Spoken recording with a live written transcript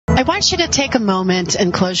I want you to take a moment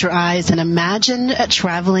and close your eyes and imagine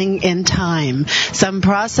traveling in time, some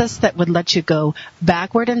process that would let you go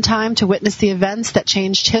backward in time to witness the events that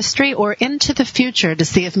changed history, or into the future to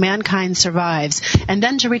see if mankind survives, and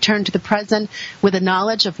then to return to the present with a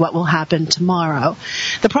knowledge of what will happen tomorrow.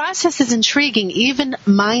 The process is intriguing, even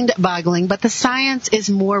mind-boggling, but the science is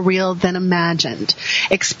more real than imagined.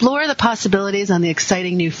 Explore the possibilities on the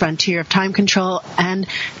exciting new frontier of time control and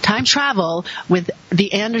time travel with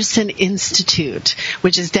the Anderson Institute,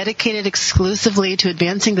 which is dedicated exclusively to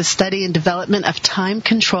advancing the study and development of time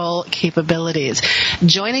control capabilities.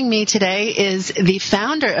 Joining me today is the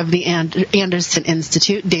founder of the Anderson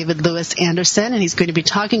Institute, David Lewis Anderson, and he's going to be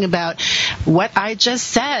talking about what I just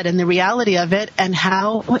said and the reality of it and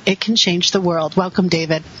how it can change the world. Welcome,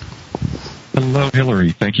 David. Hello,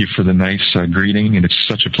 Hillary. Thank you for the nice greeting, and it's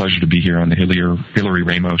such a pleasure to be here on the Hillary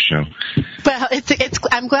Raimo show. Well,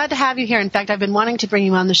 I'm glad to have you here. In fact, I've been wanting to bring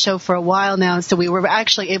you on the show for a while now, so we were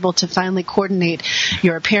actually able to finally coordinate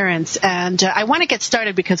your appearance. And I want to get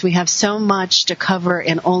started because we have so much to cover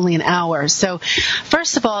in only an hour. So,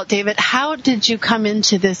 first of all, David, how did you come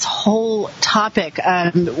into this whole topic?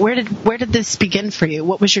 Where did this begin for you?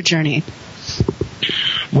 What was your journey?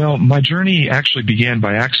 Well, my journey actually began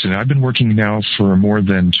by accident. I've been working now for more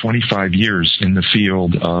than 25 years in the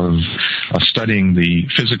field of studying the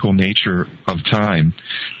physical nature of time.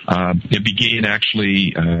 It began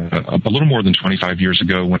actually a little more than 25 years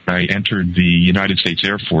ago when I entered the United States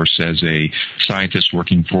Air Force as a scientist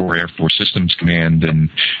working for Air Force Systems Command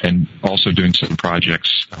and also doing some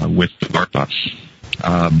projects with the DARPA.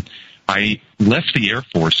 I left the Air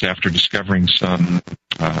Force after discovering some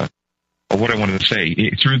what I wanted to say.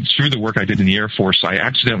 Through the work I did in the Air Force, I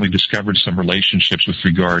accidentally discovered some relationships with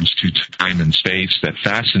regards to time and space that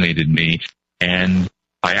fascinated me, and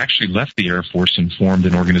I actually left the Air Force and formed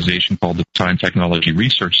an organization called the Time Technology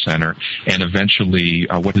Research Center, and eventually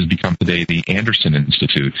what has become today the Anderson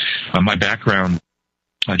Institute. My background,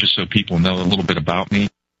 just so people know a little bit about me,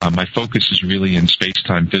 my focus is really in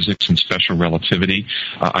space-time physics and special relativity.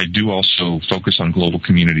 I do also focus on global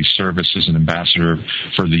community service as an ambassador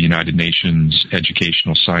for the United Nations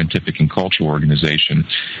Educational, Scientific, and Cultural Organization.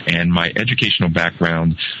 And my educational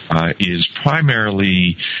background is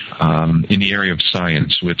primarily in the area of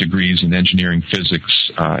science, with degrees in engineering, physics,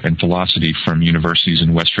 and philosophy from universities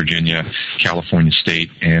in West Virginia, California State,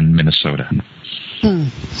 and Minnesota.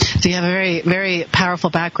 So you have a very, very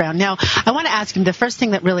powerful background. Now, I want to ask you, the first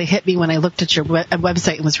thing that really hit me when I looked at your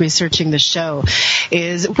website and was researching the show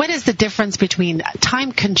is, what is the difference between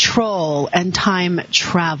time control and time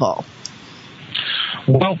travel?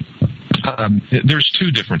 Well, there's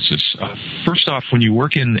two differences. First off, when you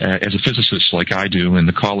work as a physicist like I do and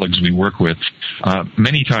the colleagues we work with,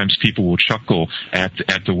 many times people will chuckle at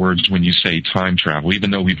the words when you say time travel,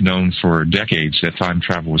 even though we've known for decades that time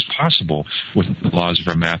travel is possible with the laws of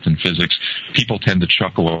our math and physics. People tend to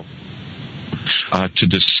chuckle to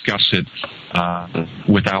discuss it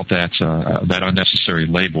without that unnecessary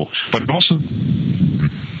label. But also,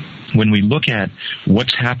 when we look at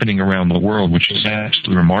what's happening around the world, which is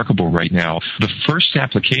absolutely remarkable right now, the first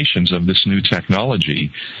applications of this new technology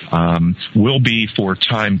will be for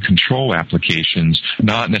time control applications,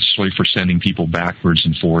 not necessarily for sending people backwards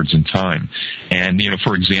and forwards in time. And,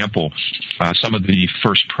 for example, some of the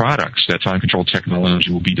first products that time control technology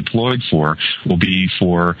will be deployed for will be,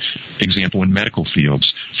 for example, in medical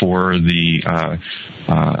fields, for the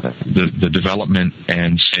development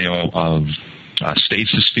and sale of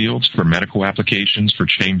stasis fields for medical applications, for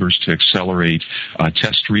chambers to accelerate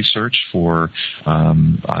test research, for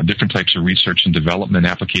different types of research and development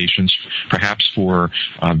applications, perhaps for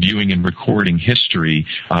viewing and recording history,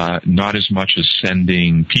 not as much as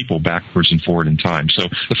sending people backwards and forward in time. So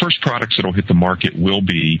the first products that will hit the market will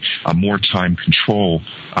be more time control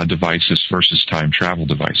devices versus time travel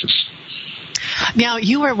devices. Now,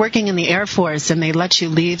 you were working in the Air Force, and they let you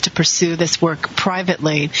leave to pursue this work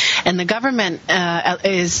privately. And the government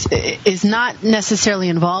is not necessarily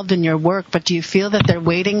involved in your work, but do you feel that they're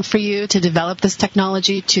waiting for you to develop this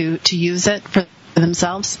technology to use it for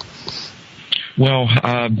themselves? Well,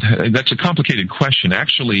 that's a complicated question.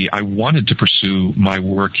 Actually, I wanted to pursue my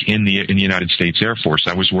work in the United States Air Force.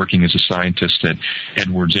 I was working as a scientist at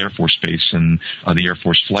Edwards Air Force Base and the Air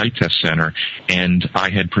Force Flight Test Center, and I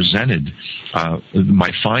had presented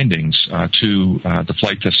my findings to the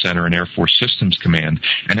Flight Test Center and Air Force Systems Command.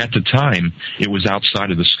 And at the time, it was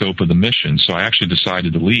outside of the scope of the mission, so I actually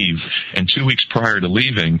decided to leave. And 2 weeks prior to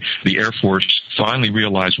leaving, the Air Force finally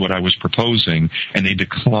realized what I was proposing, and they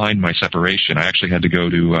declined my separation. I actually had to go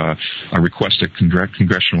to request a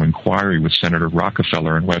congressional inquiry with Senator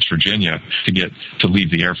Rockefeller in West Virginia to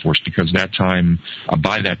leave the Air Force, because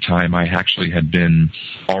by that time, I actually had been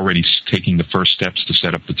already taking the first steps to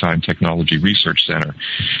set up the Time Technology Research Center.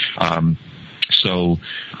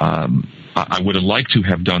 I would have liked to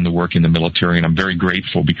have done the work in the military, and I'm very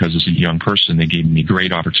grateful because as a young person, they gave me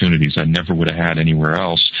great opportunities I never would have had anywhere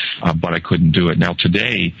else, but I couldn't do it. Now,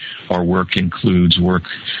 today, our work includes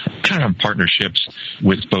partnerships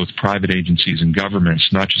with both private agencies and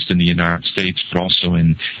governments, not just in the United States, but also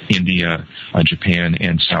in India, Japan,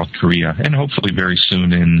 and South Korea, and hopefully very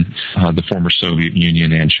soon in the former Soviet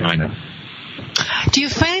Union and China. Do you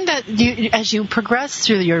find that as you progress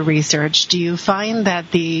through your research, do you find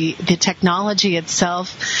that the technology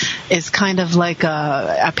itself is kind of like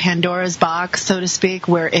a Pandora's box, so to speak,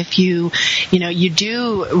 where if you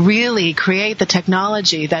do really create the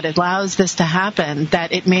technology that allows this to happen,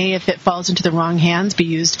 that it may, if it falls into the wrong hands, be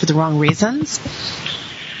used for the wrong reasons?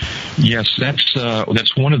 Yes, that's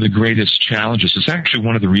one of the greatest challenges. It's actually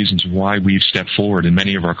one of the reasons why we've stepped forward, and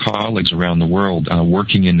many of our colleagues around the world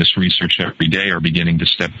working in this research every day are beginning to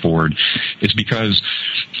step forward. It's because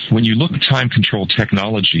when you look at time control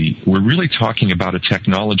technology, we're really talking about a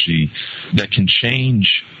technology that can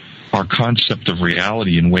change our concept of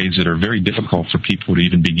reality in ways that are very difficult for people to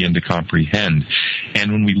even begin to comprehend.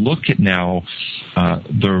 And when we look at now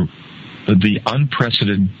the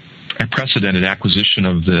unprecedented acquisition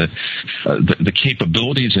of the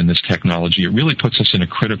capabilities in this technology, it really puts us in a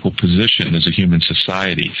critical position as a human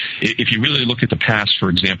society. If you really look at the past, for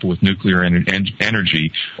example, with nuclear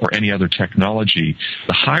energy or any other technology,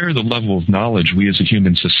 the higher the level of knowledge we as a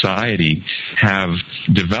human society have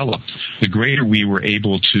developed, the greater we were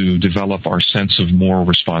able to develop our sense of moral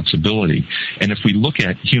responsibility. And if we look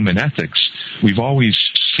at human ethics, we've always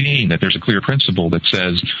seen that there's a clear principle that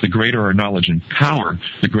says the greater our knowledge and power,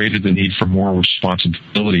 the greater the need for moral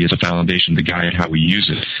responsibility as a foundation to guide how we use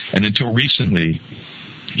it. And until recently,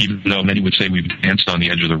 even though many would say we've danced on the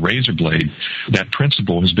edge of the razor blade, that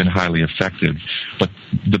principle has been highly effective. But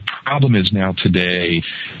the problem is now today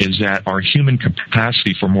is that our human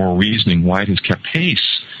capacity for moral reasoning, why it has kept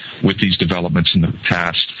pace with these developments in the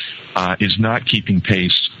past, is not keeping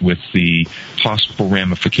pace with the possible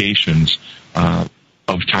ramifications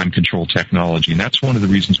of time control technology. And that's one of the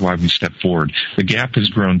reasons why we stepped forward. The gap has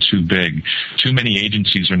grown too big. Too many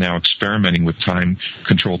agencies are now experimenting with time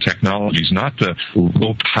control technologies, not the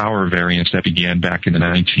low power variants that began back in the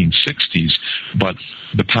 1960s, but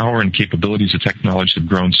the power and capabilities of technologies have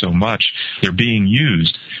grown so much, they're being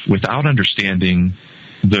used without understanding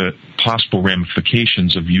the possible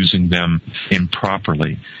ramifications of using them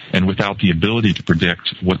improperly and without the ability to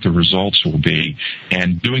predict what the results will be.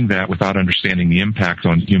 And doing that without understanding the impact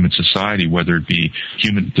on human society, whether it be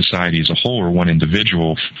human society as a whole or one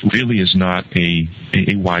individual, really is not a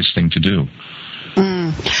wise thing to do.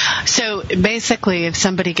 So basically, if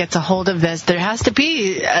somebody gets a hold of this, there has to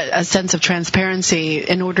be a sense of transparency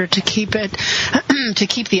in order to keep it, to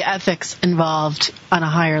keep the ethics involved on a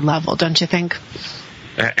higher level, don't you think?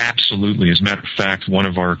 Absolutely. As a matter of fact, one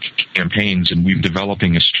of our campaigns, and we're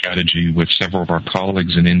developing a strategy with several of our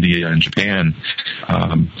colleagues in India and Japan,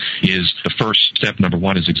 is the first step, number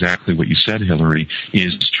one, is exactly what you said, Hillary,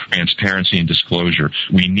 is transparency and disclosure.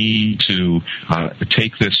 We need to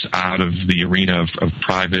take this out of the arena of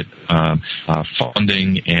private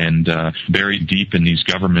funding and bury deep in these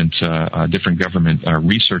different government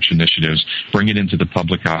research initiatives, bring it into the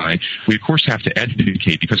public eye. We, of course, have to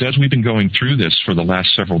educate, because as we've been going through this for the last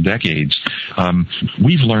several decades,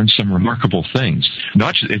 we've learned some remarkable things.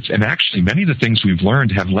 And actually, many of the things we've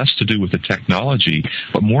learned have less to do with the technology,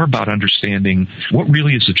 but more about understanding what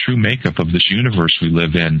really is the true makeup of this universe we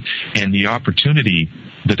live in, and the opportunity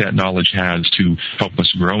that knowledge has to help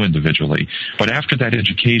us grow individually. But after that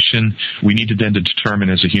education, we need to then determine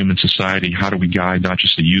as a human society, how do we guide not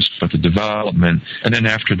just the use, but the development. And then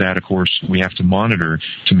after that, of course, we have to monitor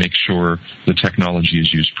to make sure the technology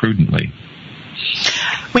is used prudently.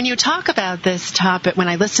 When you talk about this topic, when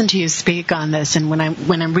I listen to you speak on this, and when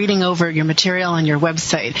I'm reading over your material on your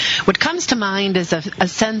website, what comes to mind is a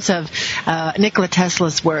sense of Nikola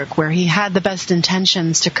Tesla's work, where he had the best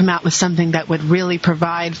intentions to come out with something that would really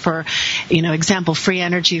provide for, example, free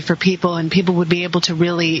energy for people, and people would be able to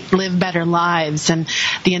really live better lives. And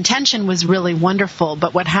the intention was really wonderful,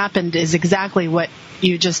 but what happened is exactly what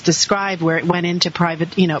you just described, where it went into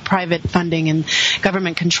private funding and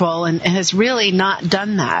government control, and has really not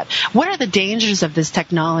done that. What are the dangers of this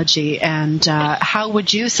technology, and how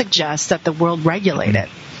would you suggest that the world regulate it?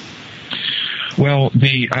 Well,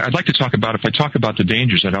 I'd like to talk about, if I talk about the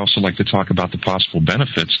dangers, I'd also like to talk about the possible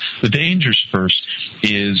benefits. The dangers first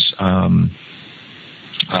is, the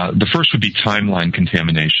first would be timeline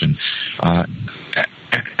contamination.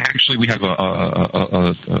 Actually, we have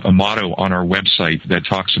a motto on our website that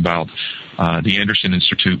talks about the Anderson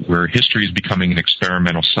Institute, where history is becoming an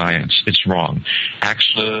experimental science. It's wrong.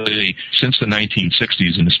 Actually, since the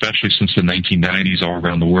 1960s, and especially since the 1990s all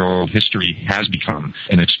around the world, history has become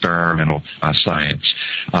an experimental science.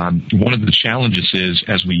 One of the challenges is,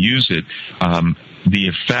 as we use it, the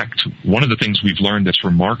effect, one of the things we've learned that's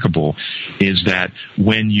remarkable is that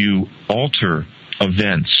when you alter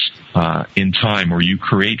events in time, or you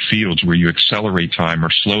create fields where you accelerate time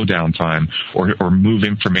or slow down time, or move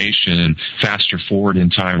information faster forward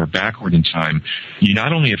in time or backward in time, you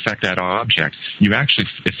not only affect that object, you actually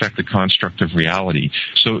affect the construct of reality.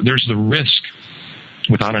 So there's the risk,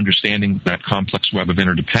 without understanding that complex web of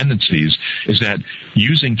interdependencies, is that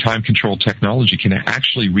using time-controlled technology can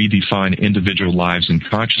actually redefine individual lives and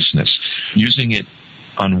consciousness. Using it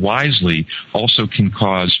unwisely also can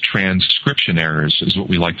cause transcription errors, is what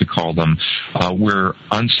we like to call them, where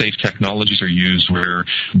unsafe technologies are used, where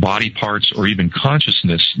body parts or even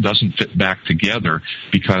consciousness doesn't fit back together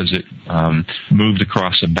because it moved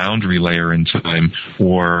across a boundary layer in time,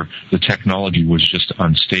 or the technology was just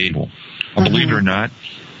unstable. Believe it or not,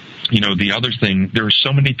 the other thing, there are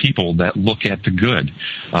so many people that look at the good.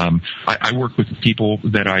 I work with people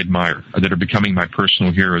that I admire, that are becoming my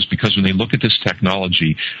personal heroes, because when they look at this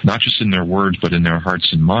technology, not just in their words, but in their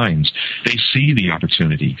hearts and minds, they see the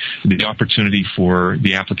opportunity for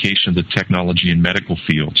the application of the technology in medical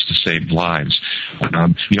fields to save lives,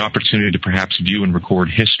 the opportunity to perhaps view and record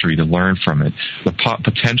history, to learn from it, the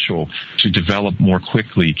potential to develop more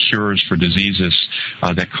quickly cures for diseases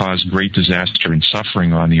that cause great disaster and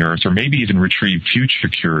suffering on the earth, or maybe even retrieve future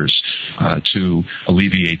cures to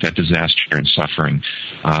alleviate that disaster and suffering.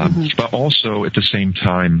 But also, at the same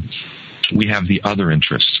time, we have the other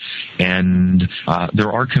interests, and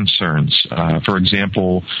there are concerns. For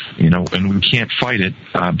example, and we can't fight it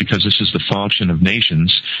because this is the function of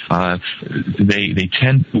nations. They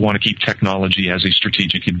tend to want to keep technology as a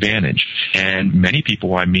strategic advantage, and many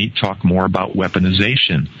people I meet talk more about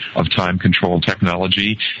weaponization of time-controlled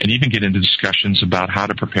technology, and even get into discussions about how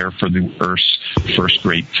to prepare for the Earth's first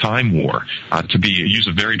great time war. Use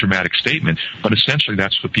a very dramatic statement, but essentially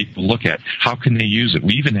that's what people look at. How can they use it?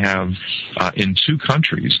 We even have in 2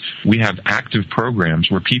 countries, we have active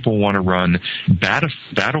programs where people want to run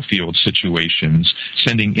battlefield situations,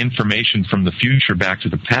 sending information from the future back to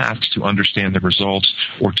the past to understand the results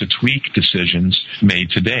or to tweak decisions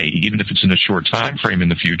made today. Even if it's in a short time frame in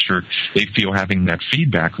the future, they feel having that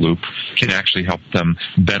feedback loop can actually help them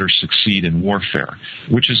better succeed in warfare,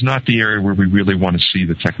 which is not the area where we really want to see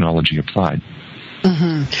the technology applied.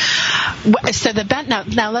 So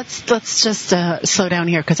now let's just slow down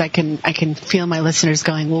here, because I can feel my listeners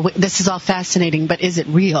going, well, this is all fascinating, but is it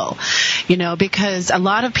real? Because a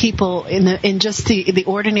lot of people in just the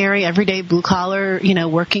ordinary, everyday, blue collar,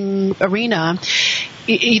 working arena,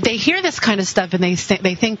 they hear this kind of stuff and they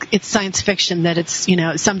think it's science fiction, that it's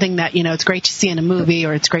something that it's great to see in a movie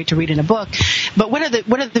or it's great to read in a book. But what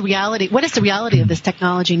is the reality of this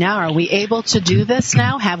technology now? Are we able to do this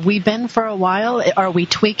now? Have we been for a while? Are we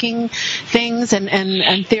tweaking things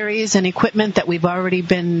and theories and equipment that we've already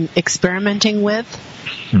been experimenting with?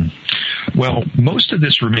 Well, most of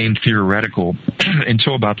this remained theoretical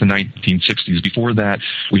until about the 1960s. Before that,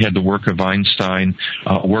 we had the work of Einstein,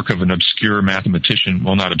 work of an obscure mathematician,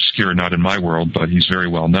 well, not obscure, not in my world, but he's very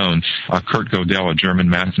well known, Kurt Gödel, a German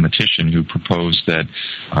mathematician, who proposed that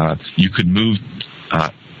you could move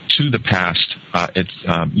to the past,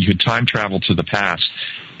 you could time travel to the past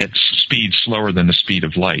at speed slower than the speed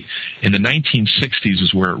of light. In the 1960s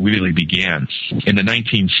is where it really began. In the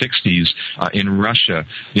 1960s, in Russia,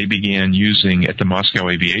 they began using, at the Moscow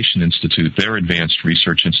Aviation Institute, their advanced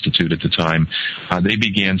research institute at the time, they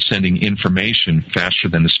began sending information faster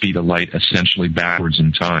than the speed of light, essentially backwards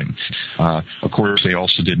in time. Of course, they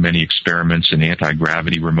also did many experiments in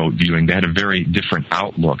anti-gravity remote viewing. They had a very different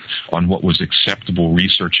outlook on what was acceptable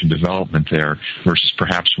research and development there versus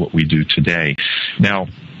perhaps what we do today. Now,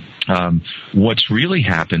 what's really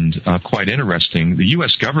happened, quite interesting, the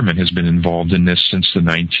U.S. government has been involved in this since the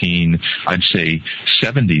 70s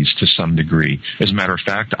to some degree. As a matter of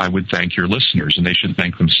fact, I would thank your listeners, and they should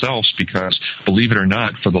thank themselves, because, believe it or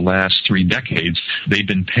not, for the last 3 decades, they've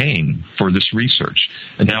been paying for this research.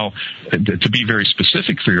 And now, to be very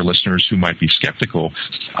specific for your listeners who might be skeptical,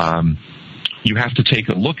 you have to take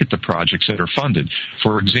a look at the projects that are funded.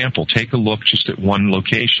 For example, take a look just at one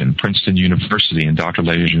location, Princeton University, and Dr.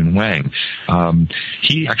 Leijun Wang.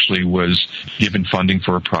 He actually was given funding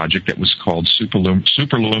for a project that was called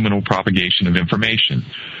superluminal propagation of information.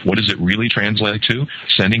 What does it really translate to?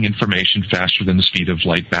 Sending information faster than the speed of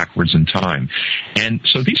light backwards in time. And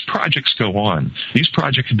so these projects go on. These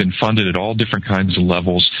projects have been funded at all different kinds of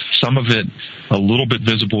levels, some of it a little bit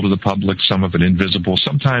visible to the public, some of it invisible.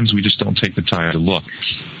 Sometimes we just don't take the time to look.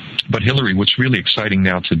 But Hillary, what's really exciting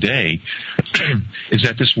now today is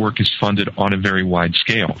that this work is funded on a very wide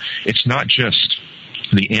scale. It's not just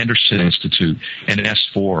the Anderson Institute and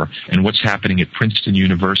S4 and what's happening at Princeton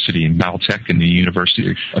University and Caltech and the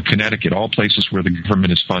University of Connecticut, all places where the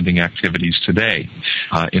government is funding activities today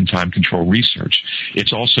in time control research.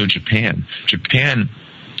 It's also Japan. Japan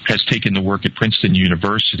has taken the work at Princeton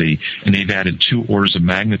University, and they've added 2 orders of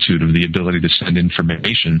magnitude of the ability to send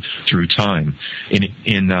information through time.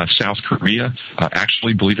 In South Korea,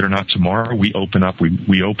 actually, believe it or not, tomorrow we open up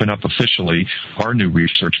officially our new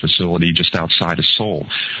research facility just outside of Seoul.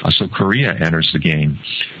 So Korea enters the game.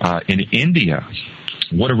 In India,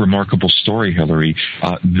 what a remarkable story, Hillary.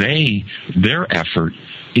 Their effort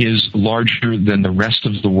is larger than the rest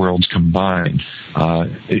of the world's combined.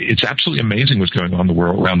 It's absolutely amazing what's going on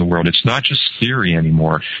around the world. It's not just theory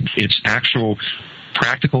anymore. It's actual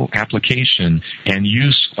practical application and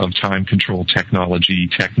use of time control technology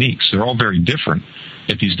techniques. They're all very different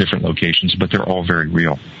at these different locations, but they're all very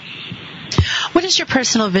real. What is your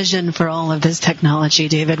personal vision for all of this technology,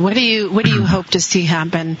 David? What do you hope to see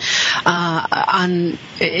happen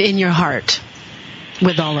in your heart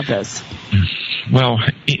with all of this? Well,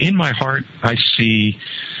 in my heart, I see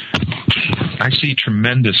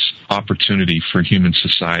tremendous opportunity for human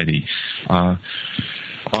society. On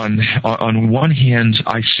one hand,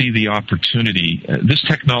 I see the opportunity. This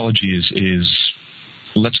technology is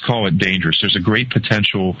let's call it dangerous. There's a great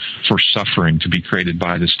potential for suffering to be created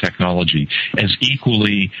by this technology, as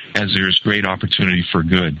equally as there's great opportunity for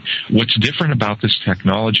good. What's different about this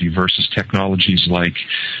technology versus technologies like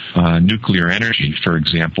nuclear energy, for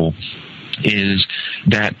example, is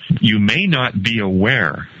that you may not be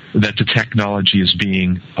aware that the technology is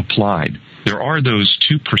being applied. There are those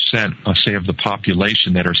 2%, say, of the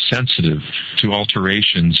population that are sensitive to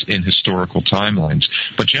alterations in historical timelines.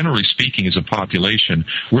 But generally speaking, as a population,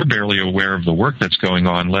 we're barely aware of the work that's going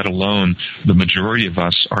on, let alone the majority of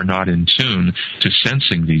us are not in tune to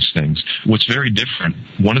sensing these things. What's very different,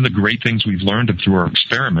 one of the great things we've learned through our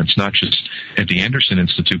experiments, not just at the Anderson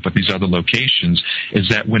Institute, but these other locations, is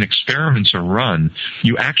that when experiments are run,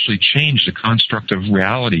 you actually change the construct of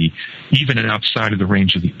reality even outside of the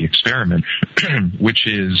range of the experiment, which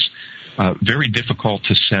is very difficult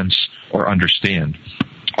to sense or understand.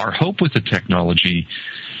 Our hope with the technology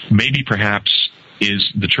maybe perhaps is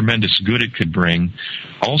the tremendous good it could bring.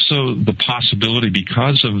 Also the possibility,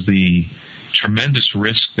 because of the tremendous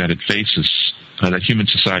risk that it faces, that human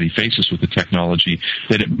society faces with the technology,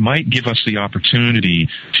 that it might give us the opportunity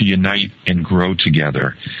to unite and grow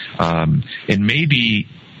together, and maybe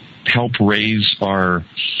help raise our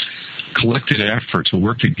collective effort to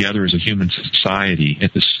work together as a human society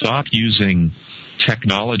and to stop using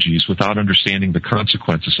technologies without understanding the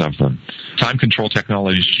consequences of them. Time control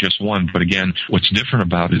technology is just one, but again, what's different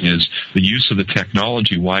about it is the use of the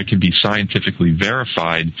technology, while it can be scientifically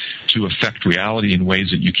verified to affect reality in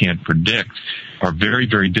ways that you can't predict, are very,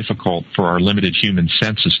 very difficult for our limited human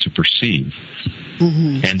senses to perceive.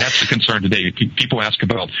 Mm-hmm. And that's the concern today. People ask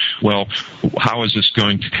about, well, how is this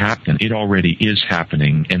going to happen? It already is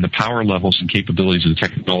happening, and the power levels and capabilities of the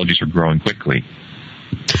technologies are growing quickly.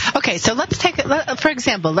 Okay, so let's take, for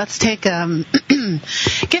example,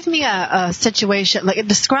 give me a situation,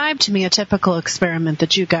 describe to me a typical experiment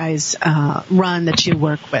that you guys run, that you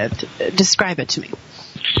work with. Describe it to me.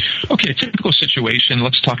 Okay, a typical situation,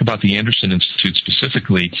 let's talk about the Anderson Institute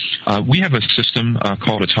specifically. We have a system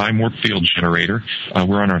called a time warp field generator.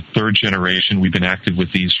 We're on our 3rd generation. We've been active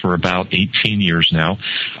with these for about 18 years now.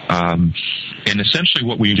 And essentially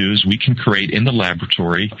what we do is we can create in the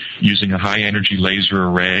laboratory, using a high-energy laser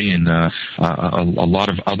array and a lot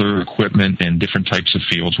of other equipment and different types of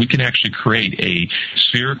fields, we can actually create a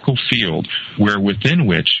spherical field within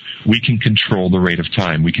which we can control the rate of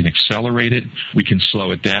time. We can accelerate it, we can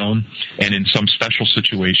slow it down, and in some special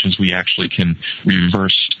situations we actually can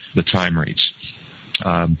reverse the time rates.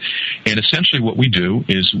 And essentially what we do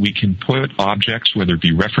is we can put objects, whether it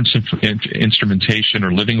be reference instrumentation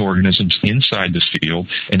or living organisms, inside this field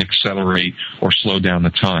and accelerate or slow down the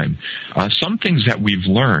time. Some things that we've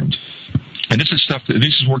learned And this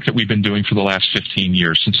is work that we've been doing for the last 15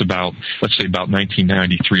 years, since let's say about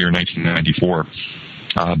 1993 or 1994.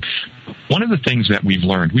 One of the things that we've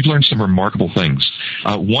learned some remarkable things.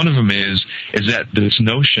 One of them is that this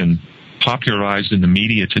notion popularized in the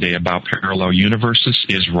media today about parallel universes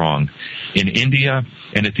is wrong. In India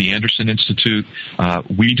and at the Anderson Institute,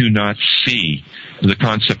 we do not see the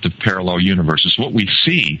concept of parallel universes. What we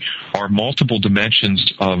see are multiple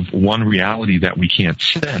dimensions of one reality that we can't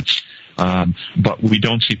sense, but we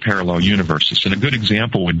don't see parallel universes. And a good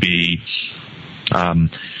example would be,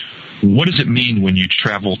 what does it mean when you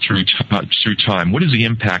travel through time? What is the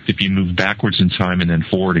impact if you move backwards in time and then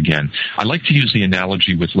forward again? I like to use the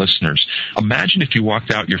analogy with listeners. Imagine if you walked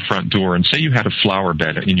out your front door and say you had a flower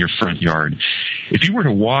bed in your front yard. If you were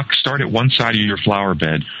to start at one side of your flower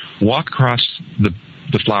bed, walk across the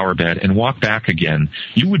flower bed and walk back again,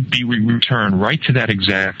 you would be returned right to that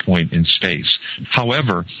exact point in space.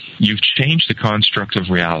 However, you've changed the construct of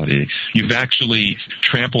reality. You've actually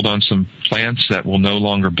trampled on some plants that will no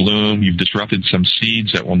longer bloom. You've disrupted some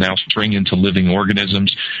seeds that will now spring into living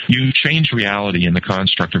organisms. You've changed reality and the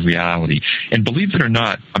construct of reality. And believe it or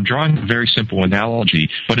not, I'm drawing a very simple analogy,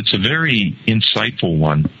 but it's a very insightful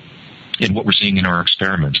one in what we're seeing in our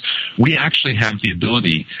experiments. We actually have the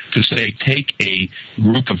ability to say, take a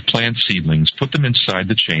group of plant seedlings, put them inside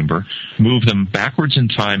the chamber, move them backwards in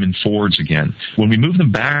time and forwards again. When we move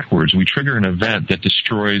them backwards, we trigger an event that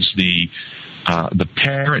destroys the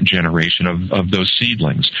parent generation of those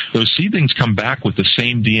seedlings. Those seedlings come back with the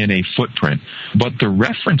same DNA footprint, but the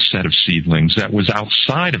reference set of seedlings that was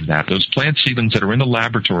outside of that, those plant seedlings that are in the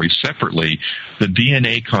laboratory separately, the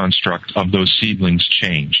DNA construct of those seedlings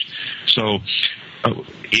changed. So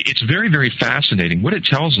it's very, very fascinating. What it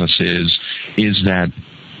tells us is that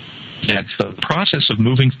the process of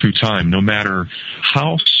moving through time, no matter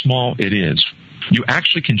how small it is, you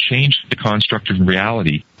actually can change the construct of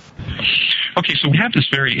reality. Okay, so we have this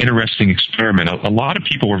very interesting experiment. A lot of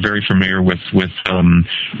people are very familiar with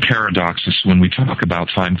paradoxes when we talk about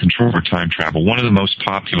time control or time travel. One of the most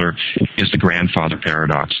popular is the grandfather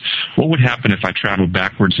paradox. What would happen if I traveled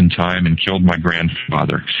backwards in time and killed my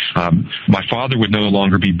grandfather? My father would no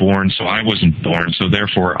longer be born, so I wasn't born, so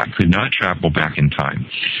therefore I could not travel back in time.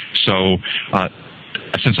 So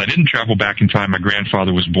since I didn't travel back in time, my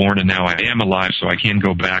grandfather was born, and now I am alive, so I can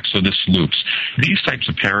go back, so this loops. These types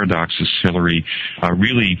of paradoxes, Hillary,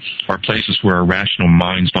 really are places where our rational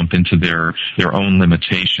minds bump into their own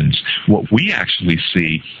limitations. What we actually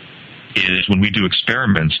see is when we do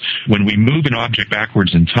experiments, when we move an object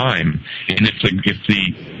backwards in time, and if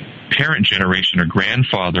the parent generation or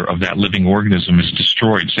grandfather of that living organism is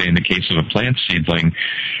destroyed, say in the case of a plant seedling,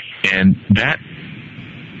 and that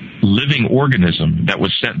living organism that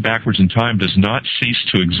was sent backwards in time does not cease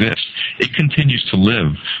to exist. It continues to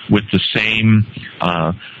live with the same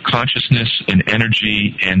consciousness and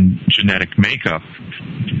energy and genetic makeup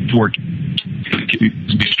for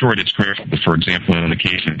destroyed its grandfather, for example, in the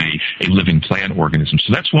case of a living plant organism.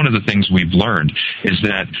 So that's one of the things we've learned, is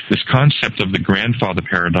that this concept of the grandfather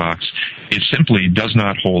paradox simply does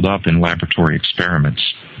not hold up in laboratory experiments.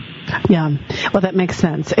 Yeah, well, that makes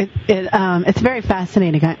sense. It's very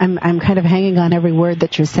fascinating. I'm kind of hanging on every word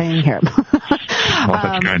that you're saying here. Well,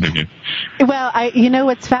 that's kind of you. Well,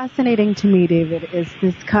 what's fascinating to me, David, is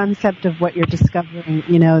this concept of what you're discovering,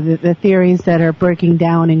 the theories that are breaking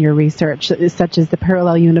down in your research, such as the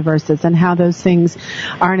parallel universes, and how those things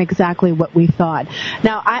aren't exactly what we thought.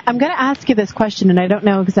 Now, I'm going to ask you this question, and I don't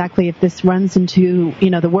know exactly if this runs into,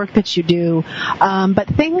 the work that you do, but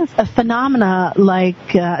phenomena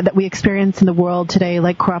like that we experience in the world today,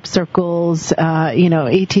 like crop circles,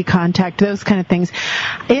 ET contact, those kind of things.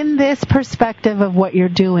 In this perspective of what you're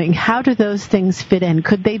doing, how do those things fit in?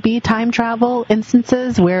 Could they be time travel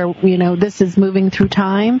instances where, this is moving through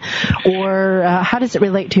time? Or how does it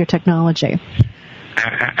relate to your technology?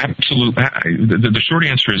 Absolutely. The short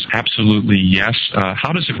answer is absolutely yes.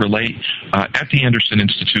 How does it relate? At the Anderson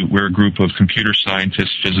Institute, we're a group of computer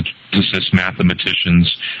scientists, physicists,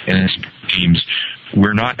 mathematicians, and teams.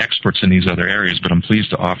 We're not experts in these other areas, but I'm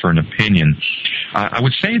pleased to offer an opinion. I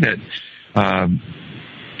would say that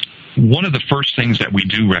one of the first things that we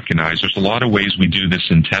do recognize, there's a lot of ways we do this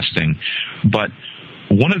in testing, but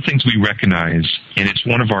one of the things we recognize, and it's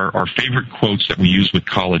one of our favorite quotes that we use with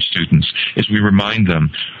college students, is we remind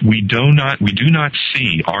them, we do not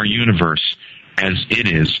see our universe as it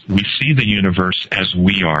is. We see the universe as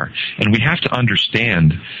we are. And we have to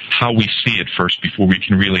understand how we see it first before we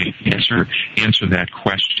can really answer that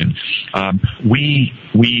question. We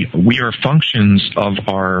are functions of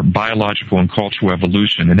our biological and cultural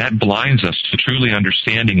evolution, and that blinds us to truly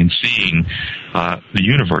understanding and seeing the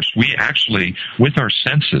universe. We actually, with our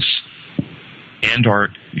senses and our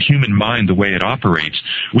human mind, the way it operates,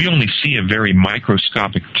 we only see a very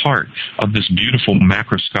microscopic part of this beautiful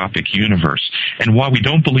macroscopic universe. And while we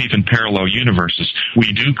don't believe in parallel universes,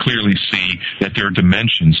 we do clearly see that there are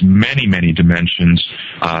dimensions, many, many dimensions,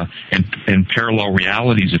 and parallel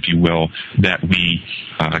realities, if you will, that we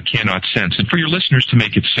cannot sense. And for your listeners, to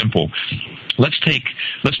make it simple,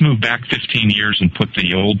 let's move back 15 years and put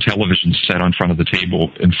the old television set on front of the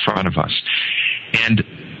table in front of us. And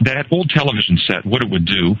that old television set, what it would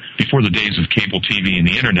do, before the days of cable TV and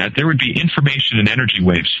the internet, there would be information and energy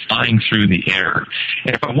waves flying through the air.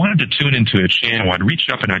 And if I wanted to tune into a channel, I'd reach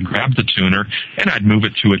up and I'd grab the tuner and I'd move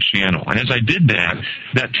it to a channel. And as I did that,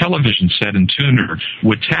 that television set and tuner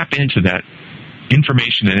would tap into that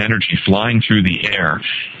information and energy flying through the air,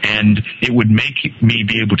 and it would make me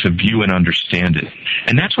be able to view and understand it.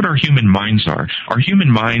 And that's what our human minds are. Our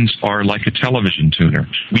human minds are like a television tuner.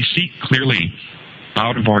 We see clearly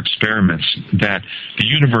out of our experiments that the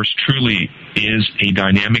universe truly is a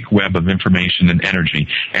dynamic web of information and energy.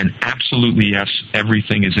 And absolutely, yes,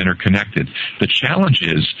 everything is interconnected. The challenge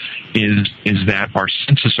is that our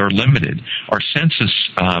senses are limited. Our senses,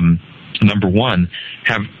 number one,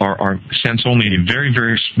 are sense only a very,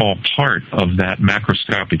 very small part of that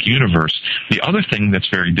macroscopic universe. The other thing that's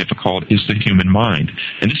very difficult is the human mind.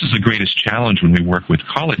 And this is the greatest challenge when we work with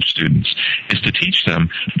college students, is to teach them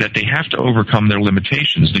that they have to overcome their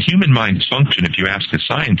limitations. The human mind's function, if you ask a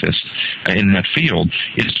scientist in that field,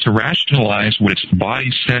 is to rationalize what its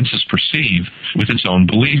body senses perceive with its own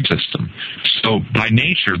belief system. So by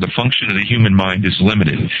nature, the function of the human mind is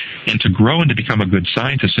limited. And to grow and to become a good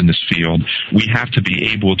scientist in this field, we have to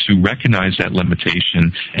be able to recognize that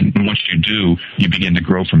limitation, and once you do, you begin to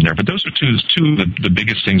grow from there. But those are two of the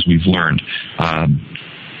biggest things we've learned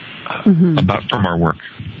about from our work.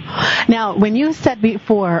 Now, when you said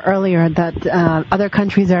earlier that other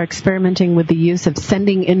countries are experimenting with the use of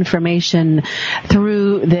sending information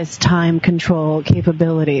through this time control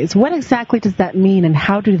capabilities, what exactly does that mean, and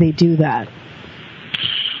how do they do that?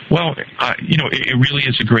 Well, it really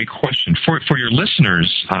is a great question. For your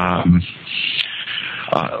listeners,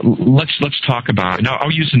 let's talk about it. Now,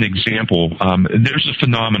 I'll use an example. There's a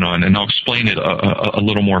phenomenon, and I'll explain it a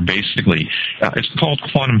little more basically. It's called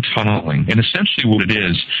quantum tunneling, and essentially what it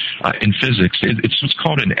is in physics, it's what's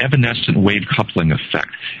called an evanescent wave coupling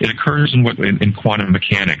effect. It occurs in quantum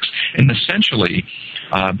mechanics, and essentially,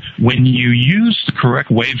 when you use the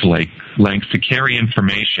correct wavelength to carry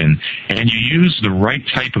information, and you use the right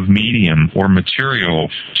type of medium or material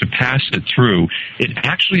to pass it through, it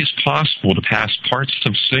actually is possible to pass parts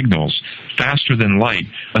of signals faster than light,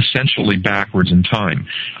 essentially backwards in time.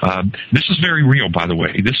 This is very real, by the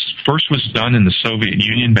way. This first was done in the Soviet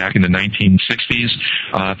Union back in the 1960s.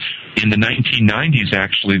 In the 1990s,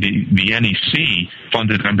 actually, the NEC,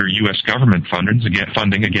 funded under U.S. government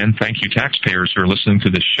funding, again, thank you taxpayers who are listening to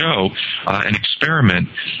this show, an experiment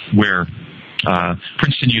where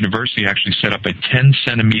Princeton University actually set up a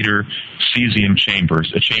 10-centimeter cesium chamber,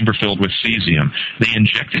 a chamber filled with cesium. They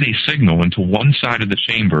injected a signal into one side of the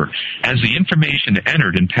chamber. As the information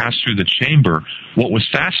entered and passed through the chamber, what was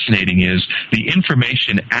fascinating is the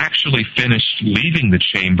information actually finished leaving the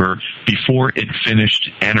chamber before it finished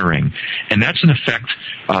entering. And that's an effect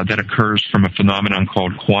that occurs from a phenomenon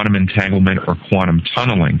called quantum entanglement or quantum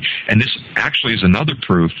tunneling. And this actually is another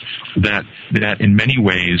proof that in many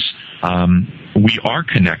ways we are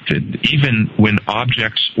connected, even when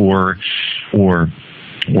objects or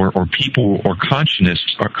people or consciousness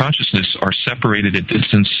are separated at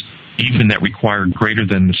distance, even that require greater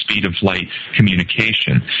than the speed of light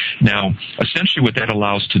communication. Now, essentially what that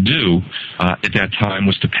allows to do at that time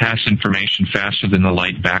was to pass information faster than the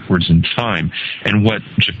light backwards in time. And what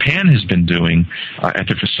Japan has been doing at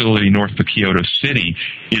their facility north of Kyoto City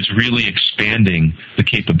is really expanding the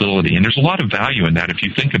capability. And there's a lot of value in that if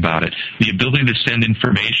you think about it. The ability to send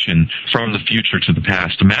information from the future to the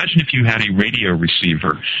past. Imagine if you had a radio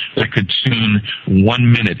receiver that could tune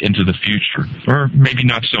 1 minute into the future, or maybe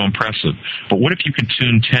not so impressive. But what if you could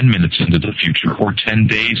tune 10 minutes into the future or 10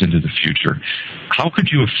 days into the future? How could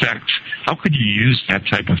you use that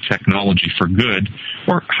type of technology for good,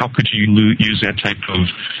 or how could you use that type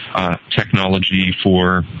of technology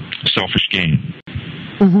for selfish gain?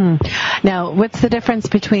 Mm-hmm. Now, what's the difference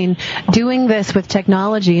between doing this with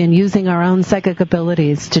technology and using our own psychic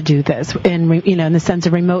abilities to do this, in the sense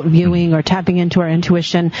of remote viewing or tapping into our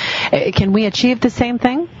intuition? Can we achieve the same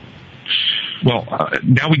thing? Well,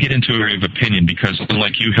 now we get into an area of opinion, because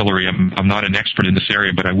unlike you, Hillary, I'm not an expert in this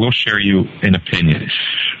area, but I will share you an opinion.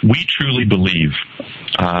 We truly believe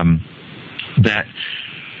that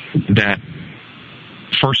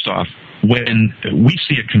first off, when we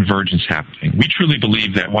see a convergence happening, we truly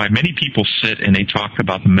believe that why many people sit and they talk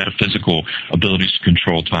about the metaphysical abilities to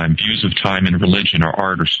control time, views of time in religion or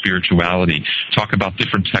art or spirituality, talk about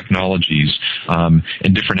different technologies and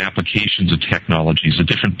different applications of technologies, the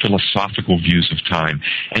different philosophical views of time,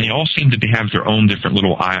 and they all seem to have their own different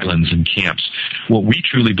little islands and camps. What we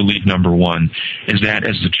truly believe, number one, is that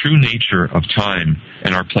as the true nature of time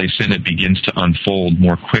and our place in it begins to unfold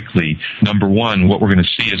more quickly, number one, what we're going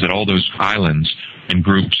to see is that all those islands and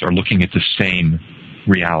groups are looking at the same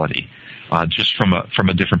reality, just from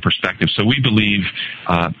a different perspective. So we believe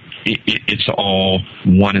it's all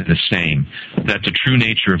one and the same, that the true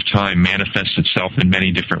nature of time manifests itself in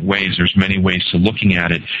many different ways. There's many ways to looking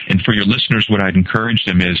at it. And for your listeners, what I'd encourage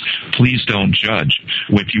them is, please don't judge.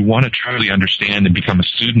 If you want to truly understand and become a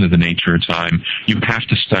student of the nature of time, you have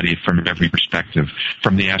to study it from every perspective,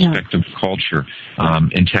 from the aspect of culture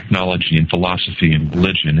and technology and philosophy and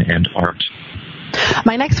religion and art.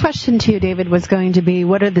 My next question to you, David, was going to be,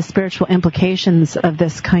 what are the spiritual implications of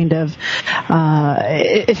this kind of,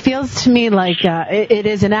 it feels to me like it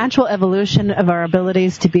is a natural evolution of our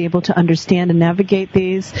abilities to be able to understand and navigate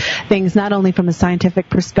these things, not only from a scientific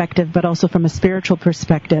perspective, but also from a spiritual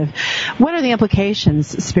perspective. What are the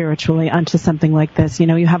implications spiritually onto something like this?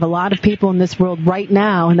 You have a lot of people in this world right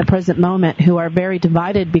now, in the present moment, who are very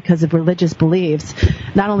divided because of religious beliefs.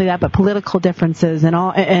 Not only that, but political differences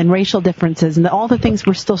and racial differences and all the things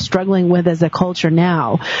we're still struggling with as a culture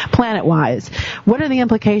now, planet-wise. What are the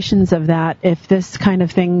implications of that if this kind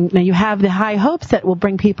of thing, now you have the high hopes that will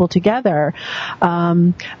bring people together,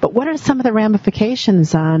 but what are some of the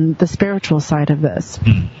ramifications on the spiritual side of this?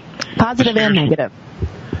 Positive and negative.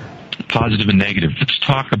 Positive and negative. Let's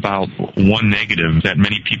talk about one negative that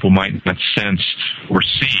many people might not sense or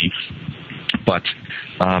see, but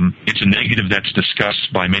it's a negative that's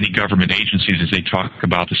discussed by many government agencies as they talk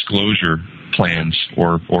about disclosure plans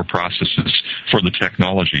or processes for the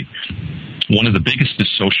technology. One of the biggest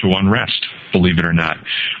is social unrest, believe it or not.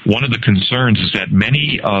 One of the concerns is that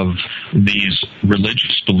many of these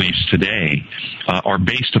religious beliefs today are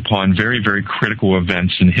based upon very, very critical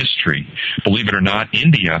events in history. Believe it or not,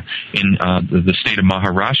 India, in the state of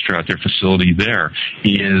Maharashtra, at their facility there,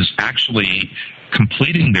 is actually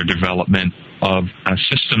completing their development of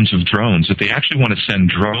systems of drones, that they actually want to send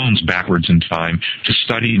drones backwards in time to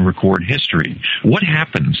study and record history. What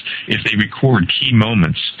happens if they record key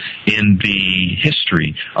moments in the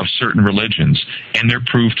history of certain religions and they're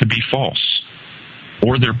proved to be false,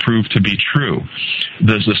 or they're proved to be true?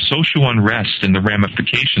 There's a social unrest and the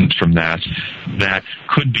ramifications from that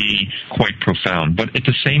could be quite profound. But at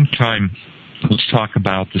the same time, let's talk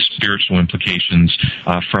about the spiritual implications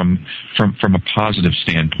from a positive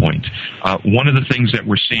standpoint. One of the things that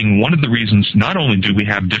we're seeing, one of the reasons, not only do we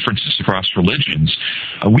have differences across religions,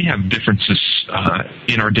 we have differences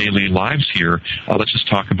in our daily lives here. Let's just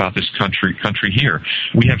talk about this country here.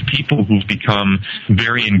 We have people who've become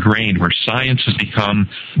very ingrained, where science has become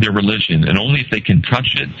their religion, and only if they can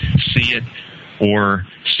touch it, see it, or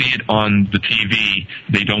see it on the TV,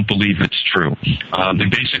 they don't believe it's true. They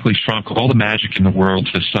basically shrunk all the magic in the world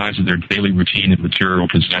to the size of their daily routine and material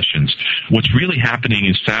possessions. What's really happening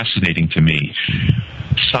is fascinating to me.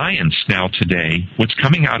 Science now today, what's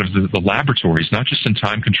coming out of the laboratories, not just in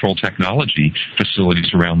time control technology facilities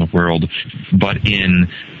around the world, but in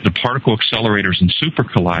the particle accelerators and super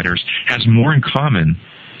colliders, has more in common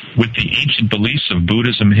with the ancient beliefs of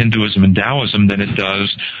Buddhism, Hinduism, and Taoism than it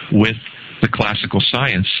does with the classical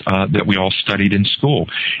science that we all studied in school.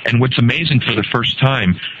 And what's amazing, for the first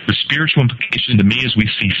time, the spiritual implication to me is we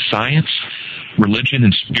see science, religion,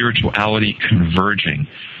 and spirituality converging,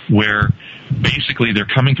 where basically they're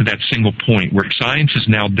coming to that single point where science is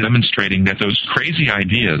now demonstrating that those crazy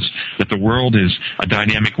ideas that the world is a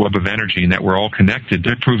dynamic web of energy and that we're all connected,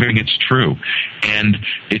 they're proving it's true. And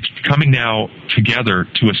it's coming now together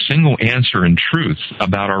to a single answer and truth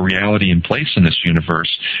about our reality and place in this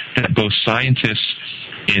universe that both scientists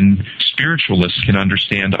and spiritualists can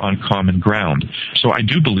understand on common ground. So I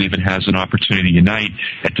do believe it has an opportunity to unite.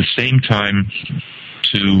 At the same time,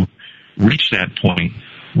 to reach that point,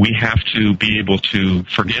 we have to be able to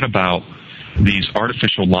forget about these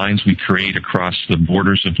artificial lines we create across the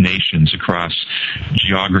borders of nations, across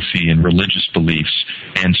geography and religious beliefs,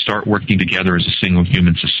 and start working together as a single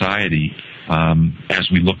human society as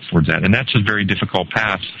we look towards that. And that's a very difficult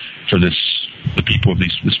path for the people of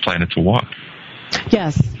this planet to walk.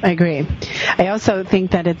 Yes, I agree. I also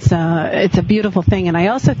think that it's a beautiful thing, and I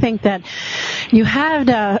also think that you had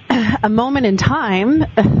a moment in time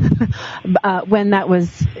when that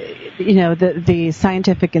was, the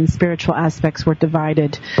scientific and spiritual aspects were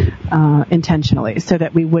divided intentionally, so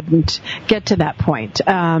that we wouldn't get to that point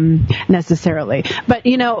necessarily. But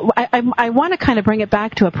I want to kind of bring it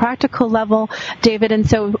back to a practical level, David. And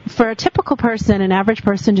so, for a typical person, an average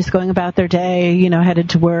person, just going about their day, headed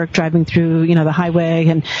to work, driving through, the highway,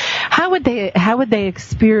 and how would they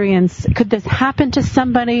experience? Could this happen to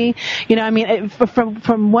somebody?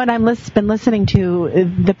 From what I've been listening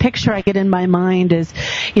to, the picture I get in my mind is,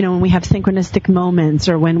 when we have synchronistic moments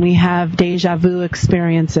or when we have deja vu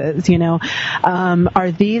experiences.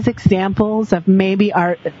 Are these examples of maybe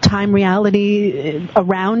our time reality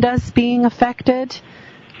around us being affected?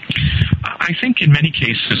 I think in many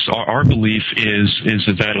cases our belief is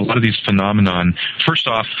that a lot of these phenomenon, first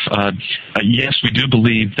off, yes, we do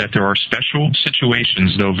believe that there are special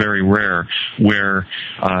situations, though very rare, where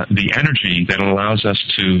the energy that allows us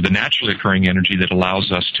to, the naturally occurring energy that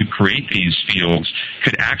allows us to create these fields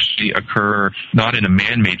could actually occur not in a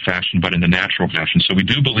man-made fashion, but in a natural fashion. So we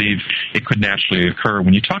do believe it could naturally occur.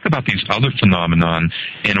 When you talk about these other phenomenon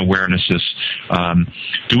in awarenesses,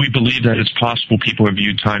 do we believe that it's possible people have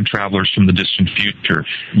viewed time travelers from the distant future?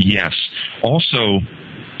 Yes. Also,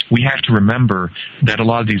 we have to remember that a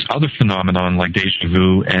lot of these other phenomenon like deja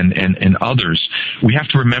vu and others, we have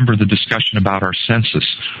to remember the discussion about our senses.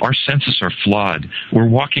 Our senses are flawed. We're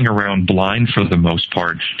walking around blind for the most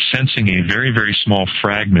part, sensing a very, very small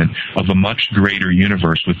fragment of a much greater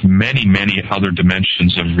universe with many, many other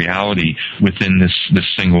dimensions of reality within this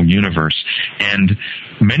single universe. And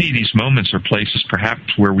many of these moments are places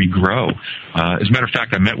perhaps where we grow. As a matter of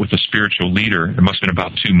fact, I met with a spiritual leader, it must have been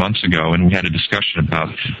about 2 months ago, and we had a discussion about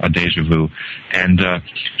a deja vu. And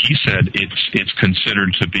he said it's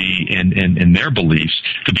considered to be, in their beliefs,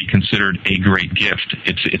 to be considered a great gift.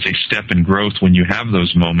 It's a step in growth when you have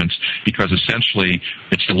those moments, because essentially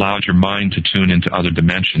it's allowed your mind to tune into other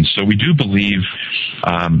dimensions. So we do believe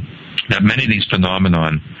that many of these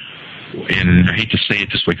phenomenon, and I hate to say it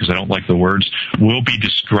this way because I don't like the words, will be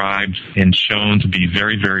described and shown to be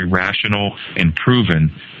very, very rational and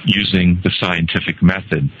proven using the scientific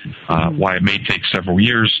method. Why it may take several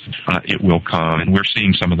years, it will come, and we're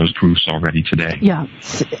seeing some of those proofs already today. Yeah.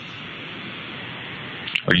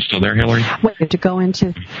 Are you still there, Hillary? Wait, to go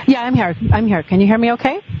into... Yeah, I'm here. Can you hear me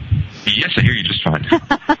okay? Yes, I hear you just fine.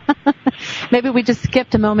 Maybe we just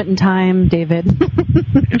skipped a moment in time, David.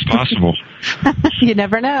 It's possible. You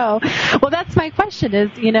never know. Well, that's my question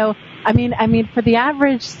is, I mean, for the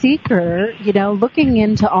average seeker, looking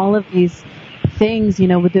into all of these things,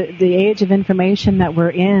 with the age of information that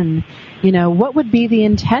we're in, what would be the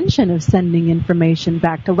intention of sending information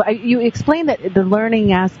back to... You explained that the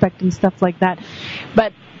learning aspect and stuff like that,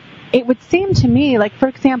 but it would seem to me, like, for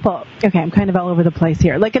example, okay, I'm kind of all over the place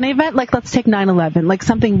here. Like an event, like let's take 9/11, like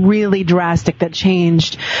something really drastic that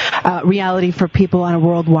changed reality for people on a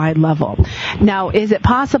worldwide level. Now, is it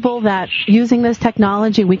possible that using this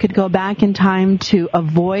technology, we could go back in time to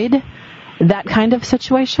avoid that kind of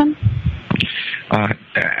situation?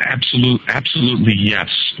 Absolutely yes.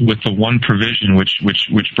 With the one provision which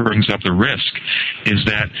brings up the risk is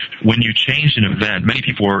that when you change an event, many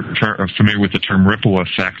people are familiar with the term ripple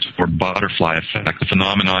effect or butterfly effect, the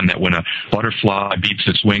phenomenon that when a butterfly beats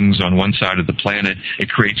its wings on one side of the planet, it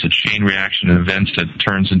creates a chain reaction of events that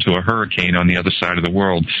turns into a hurricane on the other side of the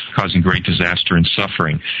world, causing great disaster and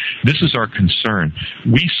suffering. This is our concern.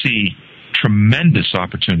 We see tremendous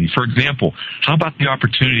opportunity. For example, how about the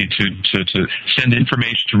opportunity to send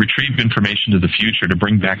information, to retrieve information to the future, to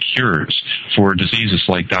bring back cures for diseases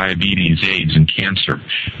like diabetes, AIDS, and cancer?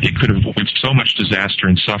 It could avoid so much disaster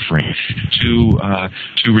and suffering.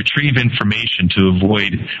 To retrieve information to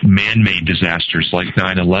avoid man-made disasters like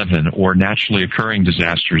 9/11 or naturally occurring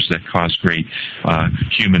disasters that cause great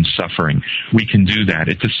human suffering. We can do that.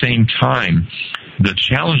 At the same time, the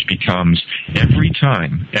challenge becomes every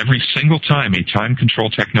single time a time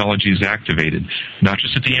control technology is activated, not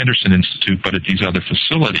just at the Anderson Institute, but at these other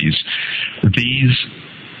facilities,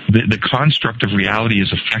 the construct of reality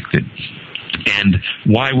is affected. And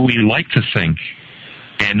why we like to think,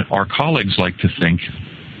 and our colleagues like to think,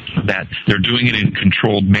 that they're doing it in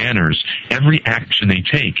controlled manners, every action they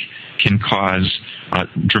take can cause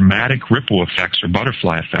dramatic ripple effects or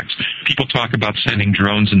butterfly effects. People talk about sending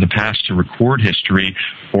drones in the past to record history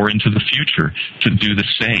or into the future to do the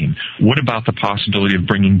same. What about the possibility of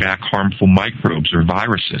bringing back harmful microbes or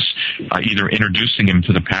viruses, either introducing them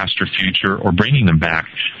to the past or future or bringing them back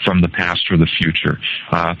from the past or the future?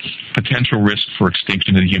 Potential risk for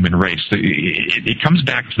extinction of the human race. It comes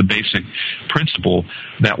back to the basic principle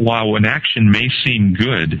that while an action may seem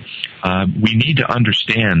good, we need to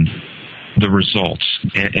understand the results.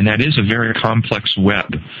 And that is a very complex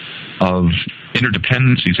web of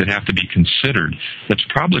interdependencies that have to be considered that's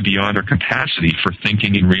probably beyond our capacity for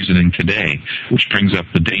thinking and reasoning today, which brings up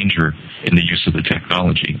the danger in the use of the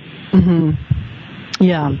technology. Mm-hmm.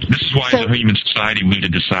 Yeah. This is why as a human society we need to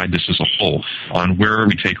decide this as a whole on where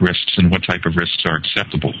we take risks and what type of risks are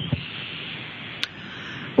acceptable.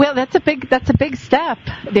 Well, that's a big step,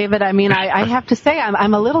 David. I mean, I have to say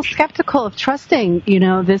I'm a little skeptical of trusting,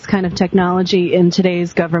 this kind of technology in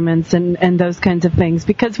today's governments and those kinds of things,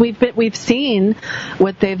 because we've seen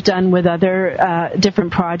what they've done with other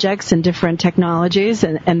different projects and different technologies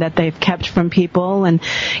and that they've kept from people, and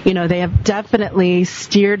they have definitely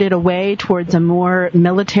steered it away towards a more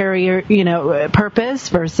military purpose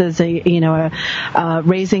versus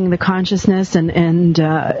raising the consciousness and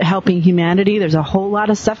helping humanity. There's a whole lot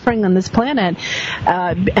of suffering on this planet,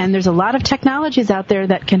 and there's a lot of technologies out there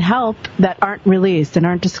that can help that aren't released and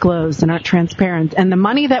aren't disclosed and aren't transparent. And the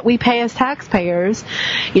money that we pay as taxpayers,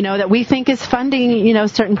 that we think is funding,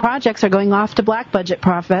 certain projects are going off to black budget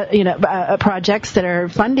profit, projects that are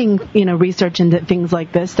funding, research into things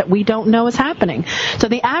like this that we don't know is happening. So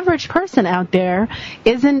the average person out there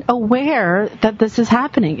isn't aware that this is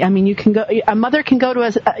happening. I mean, a mother can go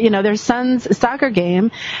to their son's soccer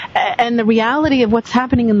game, and the reality of what's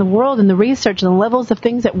happening in the world and the research and the levels of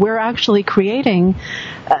things that we're actually creating,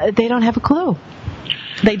 they don't have a clue.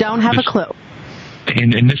 They don't have a clue.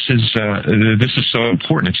 And this is so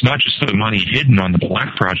important. It's not just the money hidden on the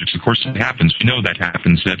black projects. Of course, it happens. We know that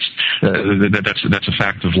happens. That's a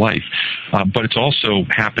fact of life. But it's also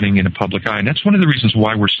happening in a public eye, and that's one of the reasons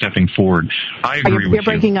why we're stepping forward. I agree with you. You're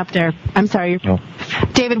breaking up there. I'm sorry,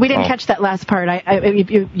 David. We didn't catch that last part.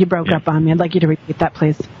 You broke up on me. I'd like you to repeat that,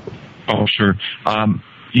 please. Oh, sure.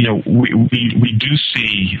 We do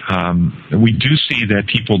see that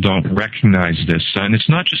people don't recognize this, and it's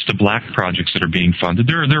not just the black projects that are being funded.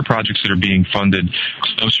 There are projects that are being funded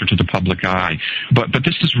closer to the public eye, but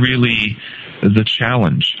this is really the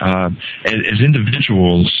challenge. As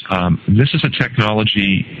individuals, this is a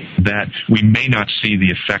technology that we may not see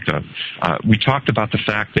the effect of. We talked about the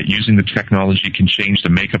fact that using the technology can change the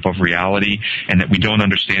makeup of reality, and that we don't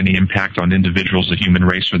understand the impact on individuals, the human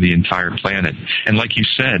race, or the entire planet. And like you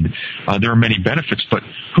said, there are many benefits, but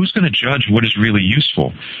who's going to judge what is really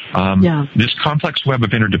useful? This complex web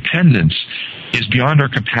of interdependence is beyond our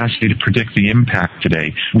capacity to predict the impact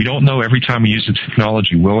today. We don't know every time we use the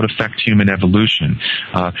technology, will it affect human evolution?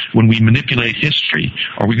 When we manipulate history,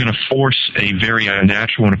 are we going to force a very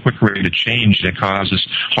unnatural and a quick rate of change that causes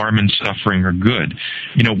harm and suffering or good?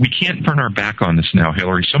 We can't turn our back on this now,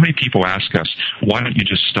 Hillary. So many people ask us, why don't you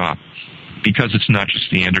just stop? Because it's not just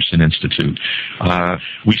the Anderson Institute.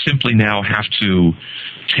 We simply now have to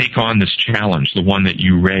take on this challenge, the one that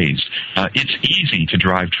you raised. It's easy to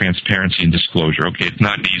drive transparency and disclosure. Okay, it's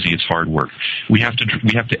not easy, it's hard work. We have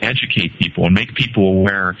to educate people and make people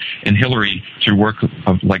aware. And Hillary, through work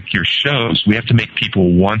of like your shows, we have to make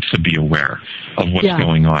people want to be aware of what's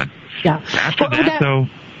going on. Yeah. After that, though,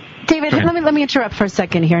 David, let me interrupt for a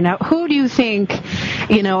second here. Now, who do you think,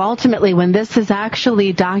 ultimately when this is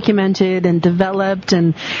actually documented and developed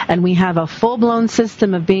and we have a full-blown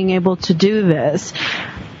system of being able to do this,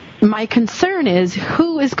 my concern is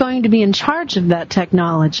who is going to be in charge of that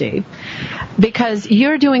technology? Because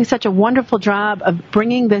you're doing such a wonderful job of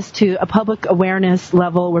bringing this to a public awareness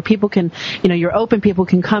level where people can, you're open, people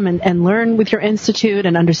can come and learn with your institute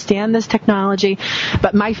and understand this technology.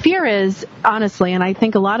 But my fear is, honestly, and I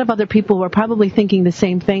think a lot of other people are probably thinking the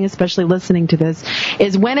same thing, especially listening to this,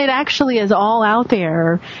 is when it actually is all out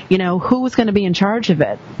there, who's going to be in charge of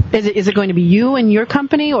it? Is it going to be you and your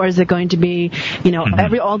company, or is it going to be,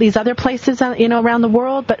 all these other places, around the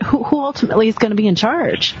world? But who ultimately is going to be in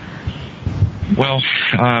charge? Well,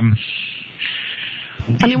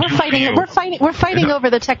 we're fighting over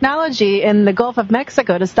the technology in the Gulf of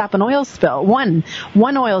Mexico to stop an oil spill, one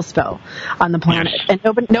oil spill on the planet, yes.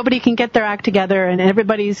 And nobody can get their act together, and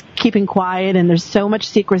everybody's keeping quiet, and there's so much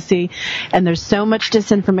secrecy, and there's so much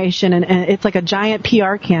disinformation, and it's like a giant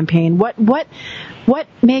PR campaign. What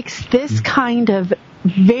makes this kind of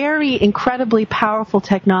very incredibly powerful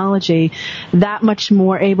technology that much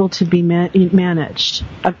more able to be managed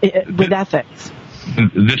with ethics?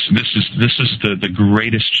 This is the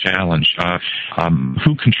greatest challenge.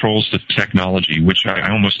 Who controls the technology? Which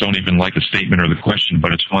I almost don't even like the statement or the question,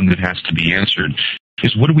 but it's one that has to be answered.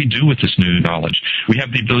 Is what do we do with this new knowledge? We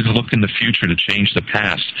have the ability to look in the future to change the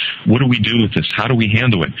past. What do we do with this? How do we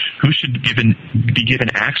handle it? Who should be given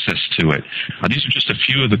access to it? These are just a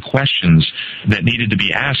few of the questions that needed to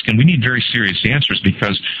be asked, and we need very serious answers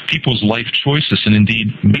because people's life choices and indeed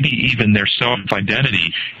maybe even their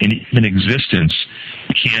self-identity and even existence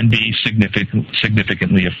can be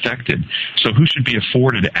significantly affected. So who should be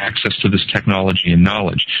afforded access to this technology and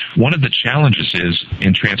knowledge? One of the challenges is,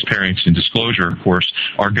 in transparency and disclosure, of course,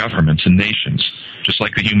 are governments and nations. Just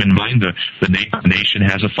like the human mind, the nation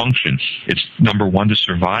has a function. It's number one to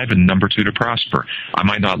survive and number two to prosper. I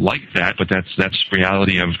might not like that, but that's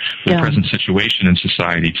reality of the present situation in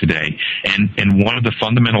society today. And one of the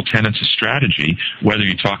fundamental tenets of strategy, whether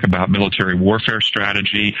you talk about military warfare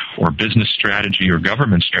strategy or business strategy or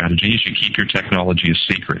government strategy, is you keep your technology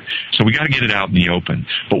a secret. So we got to get it out in the open.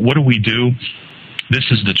 But what do we do? This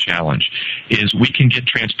is the challenge, is we can get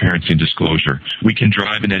transparency and disclosure. We can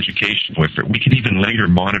drive an education with it. We can even later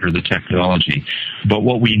monitor the technology. But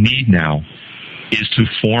what we need now is to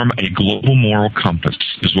form a global moral compass,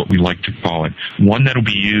 is what we like to call it, one that will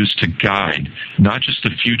be used to guide not just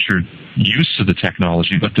the future use of the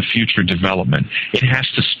technology, but the future development. It has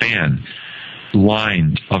to span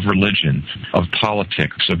lines of religion, of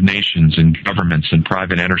politics, of nations and governments and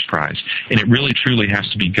private enterprise. And it really truly has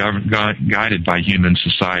to be guided by human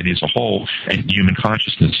society as a whole and human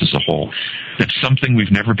consciousness as a whole. That's something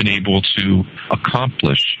we've never been able to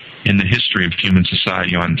accomplish in the history of human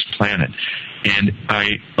society on this planet. And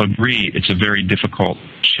I agree it's a very difficult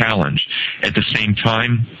challenge. At the same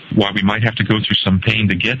time, while we might have to go through some pain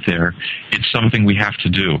to get there, it's something we have to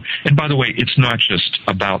do. And by the way, it's not just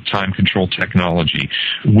about time control technology.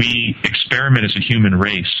 We experiment as a human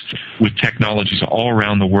race with technologies all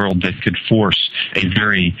around the world that could force a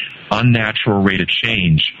very unnatural rate of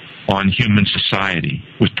change on human society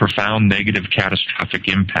with profound negative catastrophic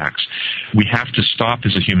impacts. We have to stop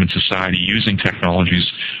as a human society using technologies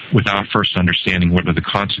without first understanding what are the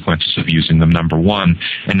consequences of using them, number one.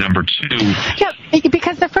 And number two... Yeah,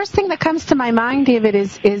 because the first thing that comes to my mind, David,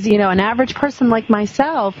 is an average person like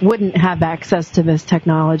myself wouldn't have access to this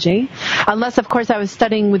technology unless, of course, I was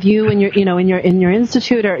studying with you in your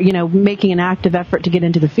institute or, making an active effort to get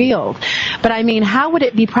into the field. But I mean, how would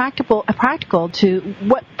it be practical to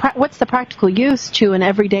what's the practical use to an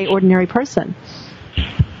everyday ordinary person?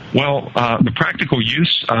 Well, the practical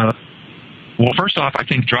use, well, first off, I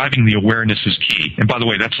think driving the awareness is key. And by the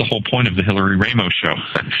way, that's the whole point of the Hillary Raimo show.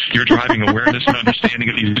 You're driving awareness and understanding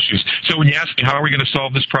of these issues. So when you ask me, how are we going to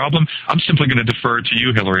solve this problem? I'm simply going to defer it to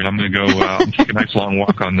you, Hillary, and I'm going to go take a nice long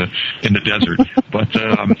walk in the desert. But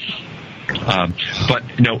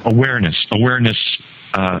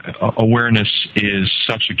awareness is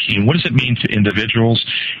such a key. And what does it mean to individuals?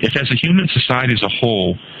 If as a human society as a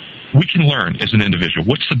whole, we can learn as an individual.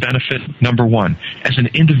 What's the benefit? Number one, as an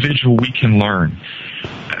individual, we can learn.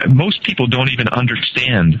 Most people don't even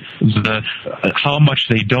understand how much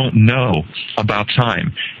they don't know about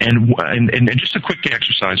time. And just a quick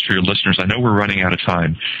exercise for your listeners. I know we're running out of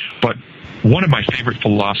time, but one of my favorite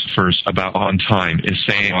philosophers on time is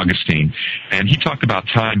St. Augustine, and he talked about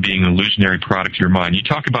time being an illusionary product of your mind. You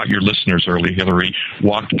talk about your listeners early, Hillary,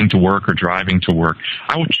 walking to work or driving to work.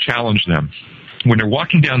 I would challenge them. When they're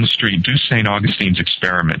walking down the street, do St. Augustine's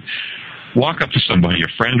experiment. Walk up to somebody, a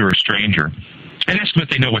friend or a stranger, and ask them if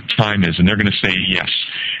they know what time is, and they're going to say yes.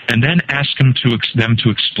 And then ask them to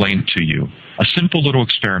explain it to you. A simple little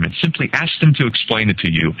experiment. Simply ask them to explain it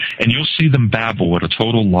to you, and you'll see them babble at a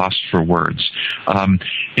total loss for words. And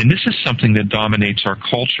this is something that dominates our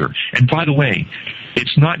culture. And by the way,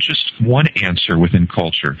 it's not just one answer within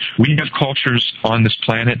culture. We have cultures on this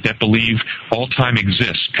planet that believe all time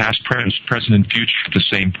exists, past, present, and future at the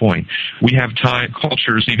same point. We have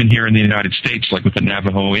cultures even here in the United States, like with the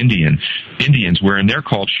Navajo Indians, where in their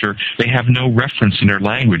culture they have no reference in their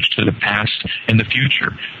language to the past and the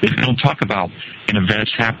future. They don't talk about an event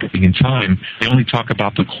happening in time. They only talk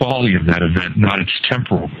about the quality of that event, not its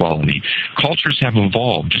temporal quality. Cultures have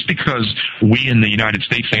evolved. Just because we in the United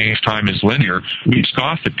States think time is linear, we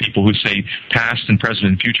scoff at people who say past and present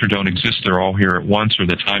and future don't exist, they're all here at once, or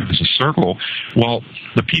that time is a circle. Well,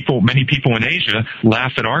 many people in Asia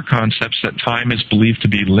laugh at our concepts that time is believed to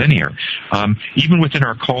be linear, even within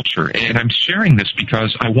our culture. And I'm sharing this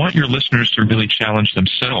because I want your listeners to really challenge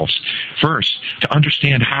themselves first to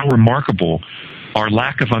understand how remarkable our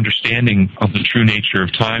lack of understanding of the true nature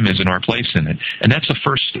of time is and our place in it. And that's the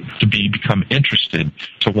first step, to become interested,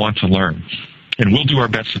 to want to learn. And we'll do our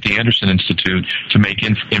best at the Anderson Institute to make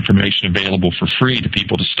information available for free to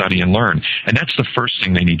people to study and learn. And that's the first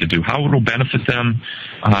thing they need to do. How it will benefit them,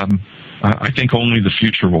 I think only the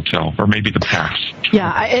future will tell, or maybe the past. Yeah,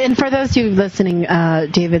 and for those of you listening,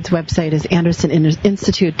 David's website is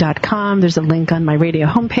andersoninstitute.com. There's a link on my radio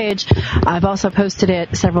homepage. I've also posted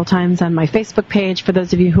it several times on my Facebook page for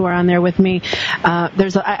those of you who are on there with me.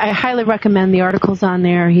 I highly recommend the articles on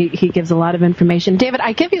there. He gives a lot of information. David,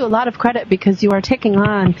 I give you a lot of credit because you are taking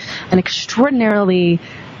on an extraordinarily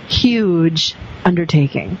huge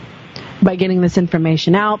undertaking by getting this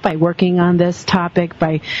information out, by working on this topic,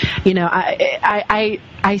 by,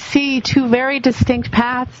 I see two very distinct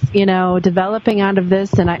paths, developing out of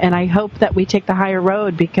this, and I hope that we take the higher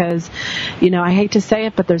road because, I hate to say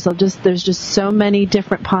it, but there's just so many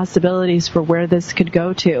different possibilities for where this could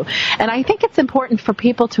go to. And I think it's important for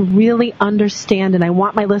people to really understand, and I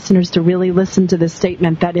want my listeners to really listen to this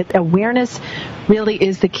statement, that awareness really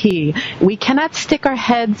is the key. We cannot stick our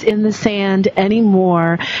heads in the sand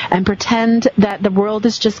anymore and pretend that the world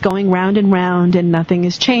is just going round and round and nothing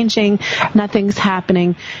is changing, nothing's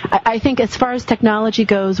happening. I think as far as technology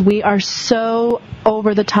goes, we are so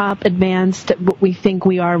over the top advanced what we think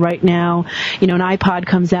we are right now. An iPod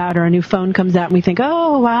comes out or a new phone comes out and we think,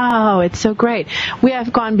 oh, wow, it's so great. We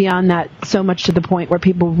have gone beyond that so much to the point where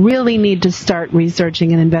people really need to start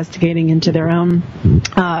researching and investigating into their own,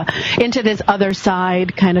 into this other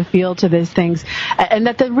side kind of feel to these things, and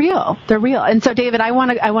that they're real. And so, David, I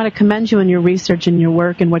want to commend you on your research and your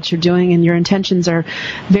work and what you're doing, and your intentions are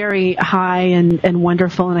very high and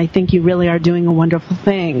wonderful, and I think you really are doing a wonderful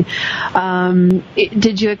thing.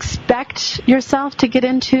 Did you expect yourself to get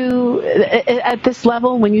into at this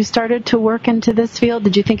level when you started to work into this field?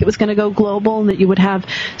 Did you think it was going to go global and that you would have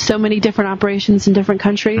so many different operations in different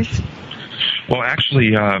countries? Well,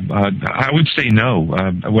 actually, I would say no.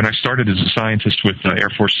 When I started as a scientist with Air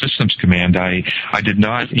Force Systems Command, I did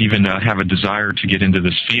not even have a desire to get into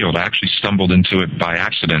this field. I actually stumbled into it by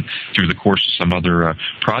accident through the course of some other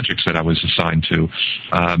projects that I was assigned to.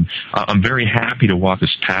 I'm very happy to walk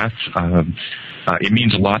this path. It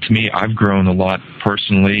means a lot to me. I've grown a lot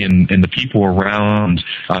personally, and the people around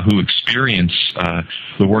who experience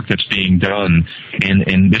the work that's being done.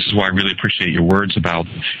 And this is why I really appreciate your words about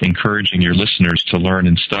encouraging your listeners to learn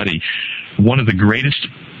and study. One of the greatest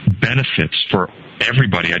benefits for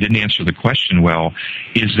everybody, I didn't answer the question well,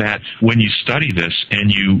 is that when you study this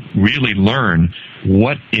and you really learn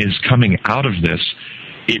what is coming out of this,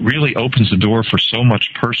 it really opens the door for so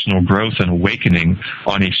much personal growth and awakening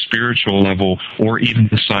on a spiritual level or even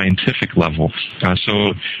the scientific level.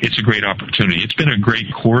 So it's a great opportunity. It's been a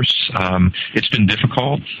great course. It's been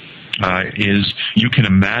difficult. You can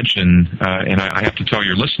imagine, and I have to tell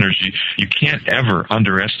your listeners, you can't ever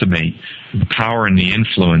underestimate the power and the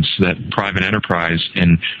influence that private enterprise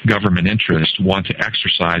and government interest want to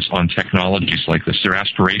exercise on technologies like this. Their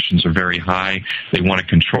aspirations are very high. They want to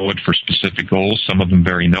control it for specific goals, some of them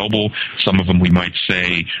very noble, some of them we might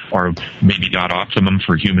say are maybe not optimum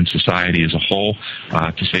for human society as a whole,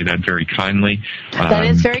 to say that very kindly. That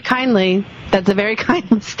is very kindly. That's a very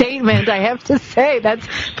kind statement, I have to say. That's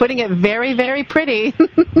putting it very, very pretty.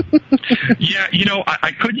 Yeah,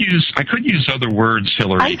 I could use other words,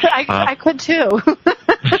 Hillary. I could too.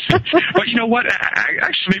 But you know what?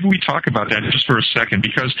 Actually, maybe we talk about that just for a second,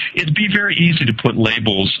 because it'd be very easy to put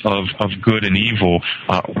labels of good and evil,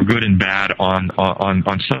 or good and bad on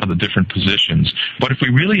some of the different positions. But if we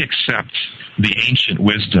really accept the ancient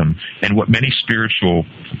wisdom and what many spiritual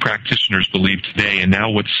practitioners believe today, and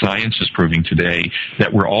now what science is proving today,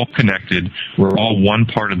 that we're all connected, we're all one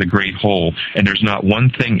part of the great whole, and there's not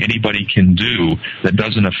one thing anybody can do that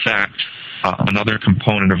doesn't affect another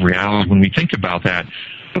component of reality. When we think about that,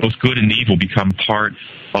 both good and evil become part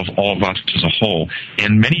of all of us as a whole.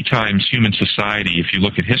 And many times human society, if you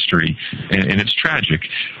look at history, and it's tragic,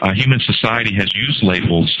 human society has used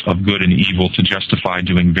labels of good and evil to justify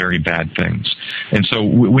doing very bad things. And so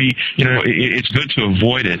it's good to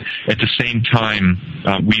avoid it. At the same time,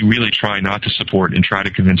 we really try not to support and try to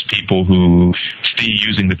convince people who see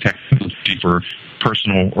using the technology for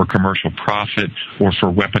personal or commercial profit or for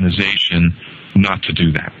weaponization not to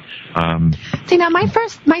do that. See, now my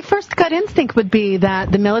first gut instinct would be that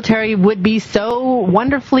the military would be so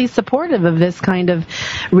wonderfully supportive of this kind of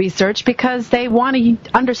research because they want to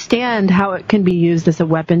understand how it can be used as a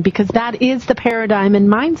weapon, because that is the paradigm and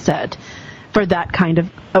mindset for that kind of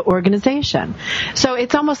organization. So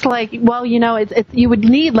it's almost like, well, you would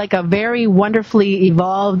need like a very wonderfully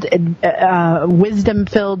evolved,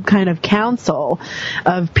 wisdom-filled kind of council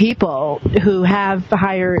of people who have a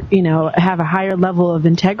higher level of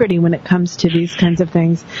integrity when it comes to these kinds of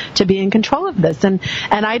things to be in control of this. And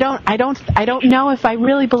I don't know if I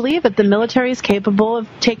really believe that the military is capable of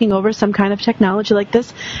taking over some kind of technology like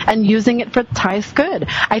this and using it for its highest good.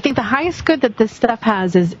 I think the highest good that this stuff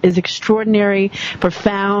has is extraordinary,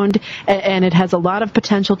 profound, and it has a lot of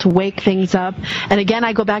potential to wake things up. And again,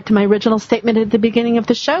 I go back to my original statement at the beginning of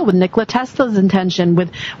the show with Nikola Tesla's intention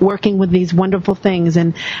with working with these wonderful things.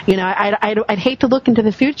 And, I'd hate to look into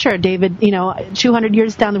the future, David, 200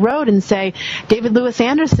 years down the road and say, David Lewis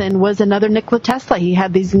Anderson was another Nikola Tesla. He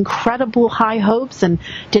had these incredible high hopes and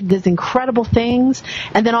did these incredible things.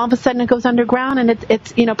 And then all of a sudden it goes underground, and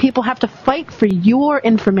it's people have to fight for your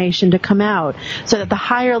information to come out so that the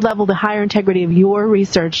higher level, the higher integrity of your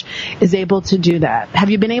research is able to do that. Have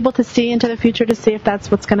you been able to see into the future to see if that's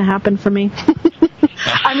what's going to happen for me?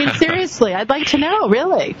 I mean, seriously, I'd like to know,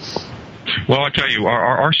 really. Well, I'll tell you,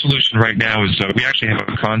 our solution right now is we actually have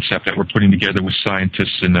a concept that we're putting together with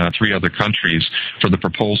scientists in 3 other countries for the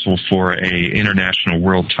proposal for a International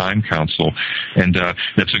World Time Council, and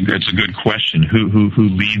it's a good question. Who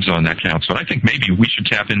leads on that council? And I think maybe we should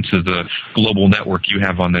tap into the global network you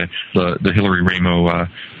have on the Hillary Raimo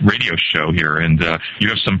radio show here, and you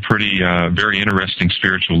have some pretty very interesting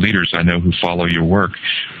spiritual leaders I know who follow your work,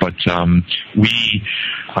 but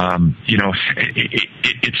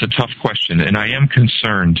it's a tough question, and I am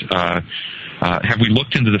concerned. Have we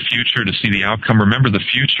looked into the future to see the outcome? Remember, the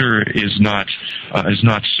future is not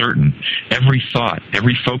certain. Every thought,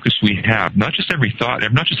 every focus we have, not just every thought,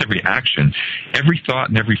 not just every action, every thought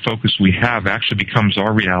and every focus we have actually becomes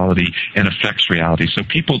our reality and affects reality. So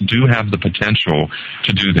people do have the potential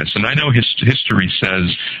to do this. And I know history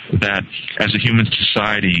says that as a human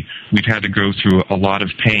society, we've had to go through a lot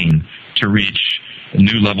of pain to reach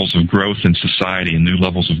new levels of growth in society and new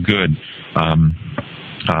levels of good,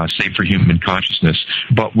 save for human consciousness.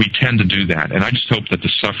 But we tend to do that. And I just hope that the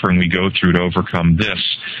suffering we go through to overcome this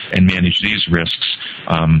and manage these risks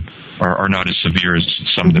are not as severe as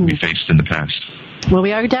some that we faced in the past. Well,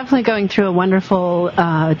 we are definitely going through a wonderful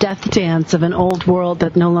death dance of an old world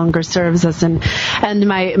that no longer serves us. And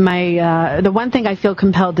the one thing I feel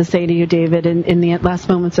compelled to say to you, David, in the last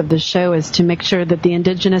moments of the show is to make sure that the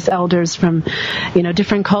indigenous elders from,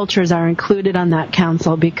 different cultures are included on that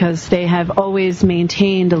council, because they have always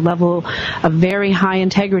maintained a level of very high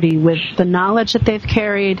integrity with the knowledge that they've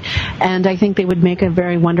carried. And I think they would make a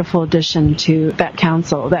very wonderful addition to that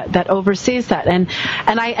council that oversees that. And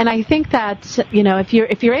I think that,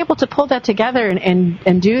 if you're able to pull that together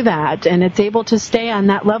and do that, and it's able to stay on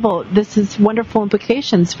that level, this is wonderful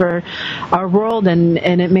implications for our world, and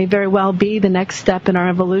it may very well be the next step in our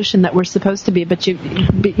evolution that we're supposed to be. But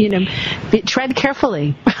tread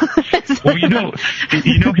carefully. Well,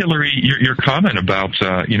 Hillary, your comment about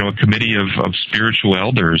a committee of spiritual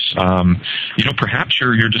elders, perhaps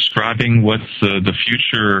you're describing what the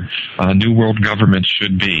future New World government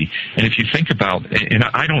should be. And if you think about, and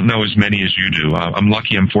I don't know as many as you do. I'm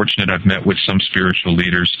lucky, I'm fortunate, I've met with some spiritual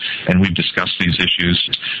leaders and we've discussed these issues.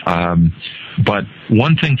 But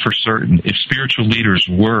one thing for certain, if spiritual leaders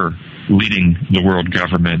were leading the world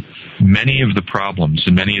government, many of the problems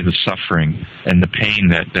and many of the suffering and the pain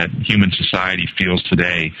that human society feels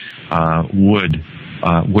today would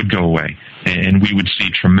go away. And we would see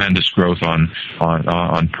tremendous growth on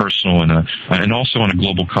personal and also on a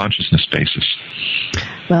global consciousness basis.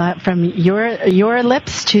 Well, from your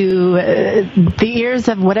lips to the ears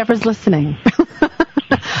of whatever's listening.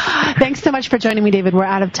 Thanks so much for joining me, David. We're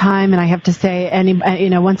out of time, and I have to say,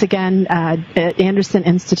 once again,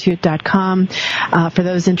 AndersonInstitute.com for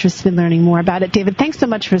those interested in learning more about it. David, thanks so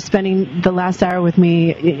much for spending the last hour with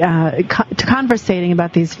me conversating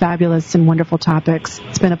about these fabulous and wonderful topics.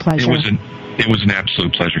 It's been a pleasure. It was an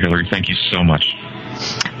absolute pleasure, Hillary. Thank you so much.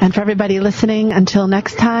 And for everybody listening, until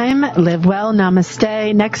next time, live well,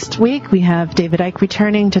 namaste. Next week, we have David Icke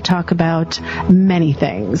returning to talk about many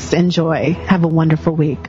things. Enjoy. Have a wonderful week.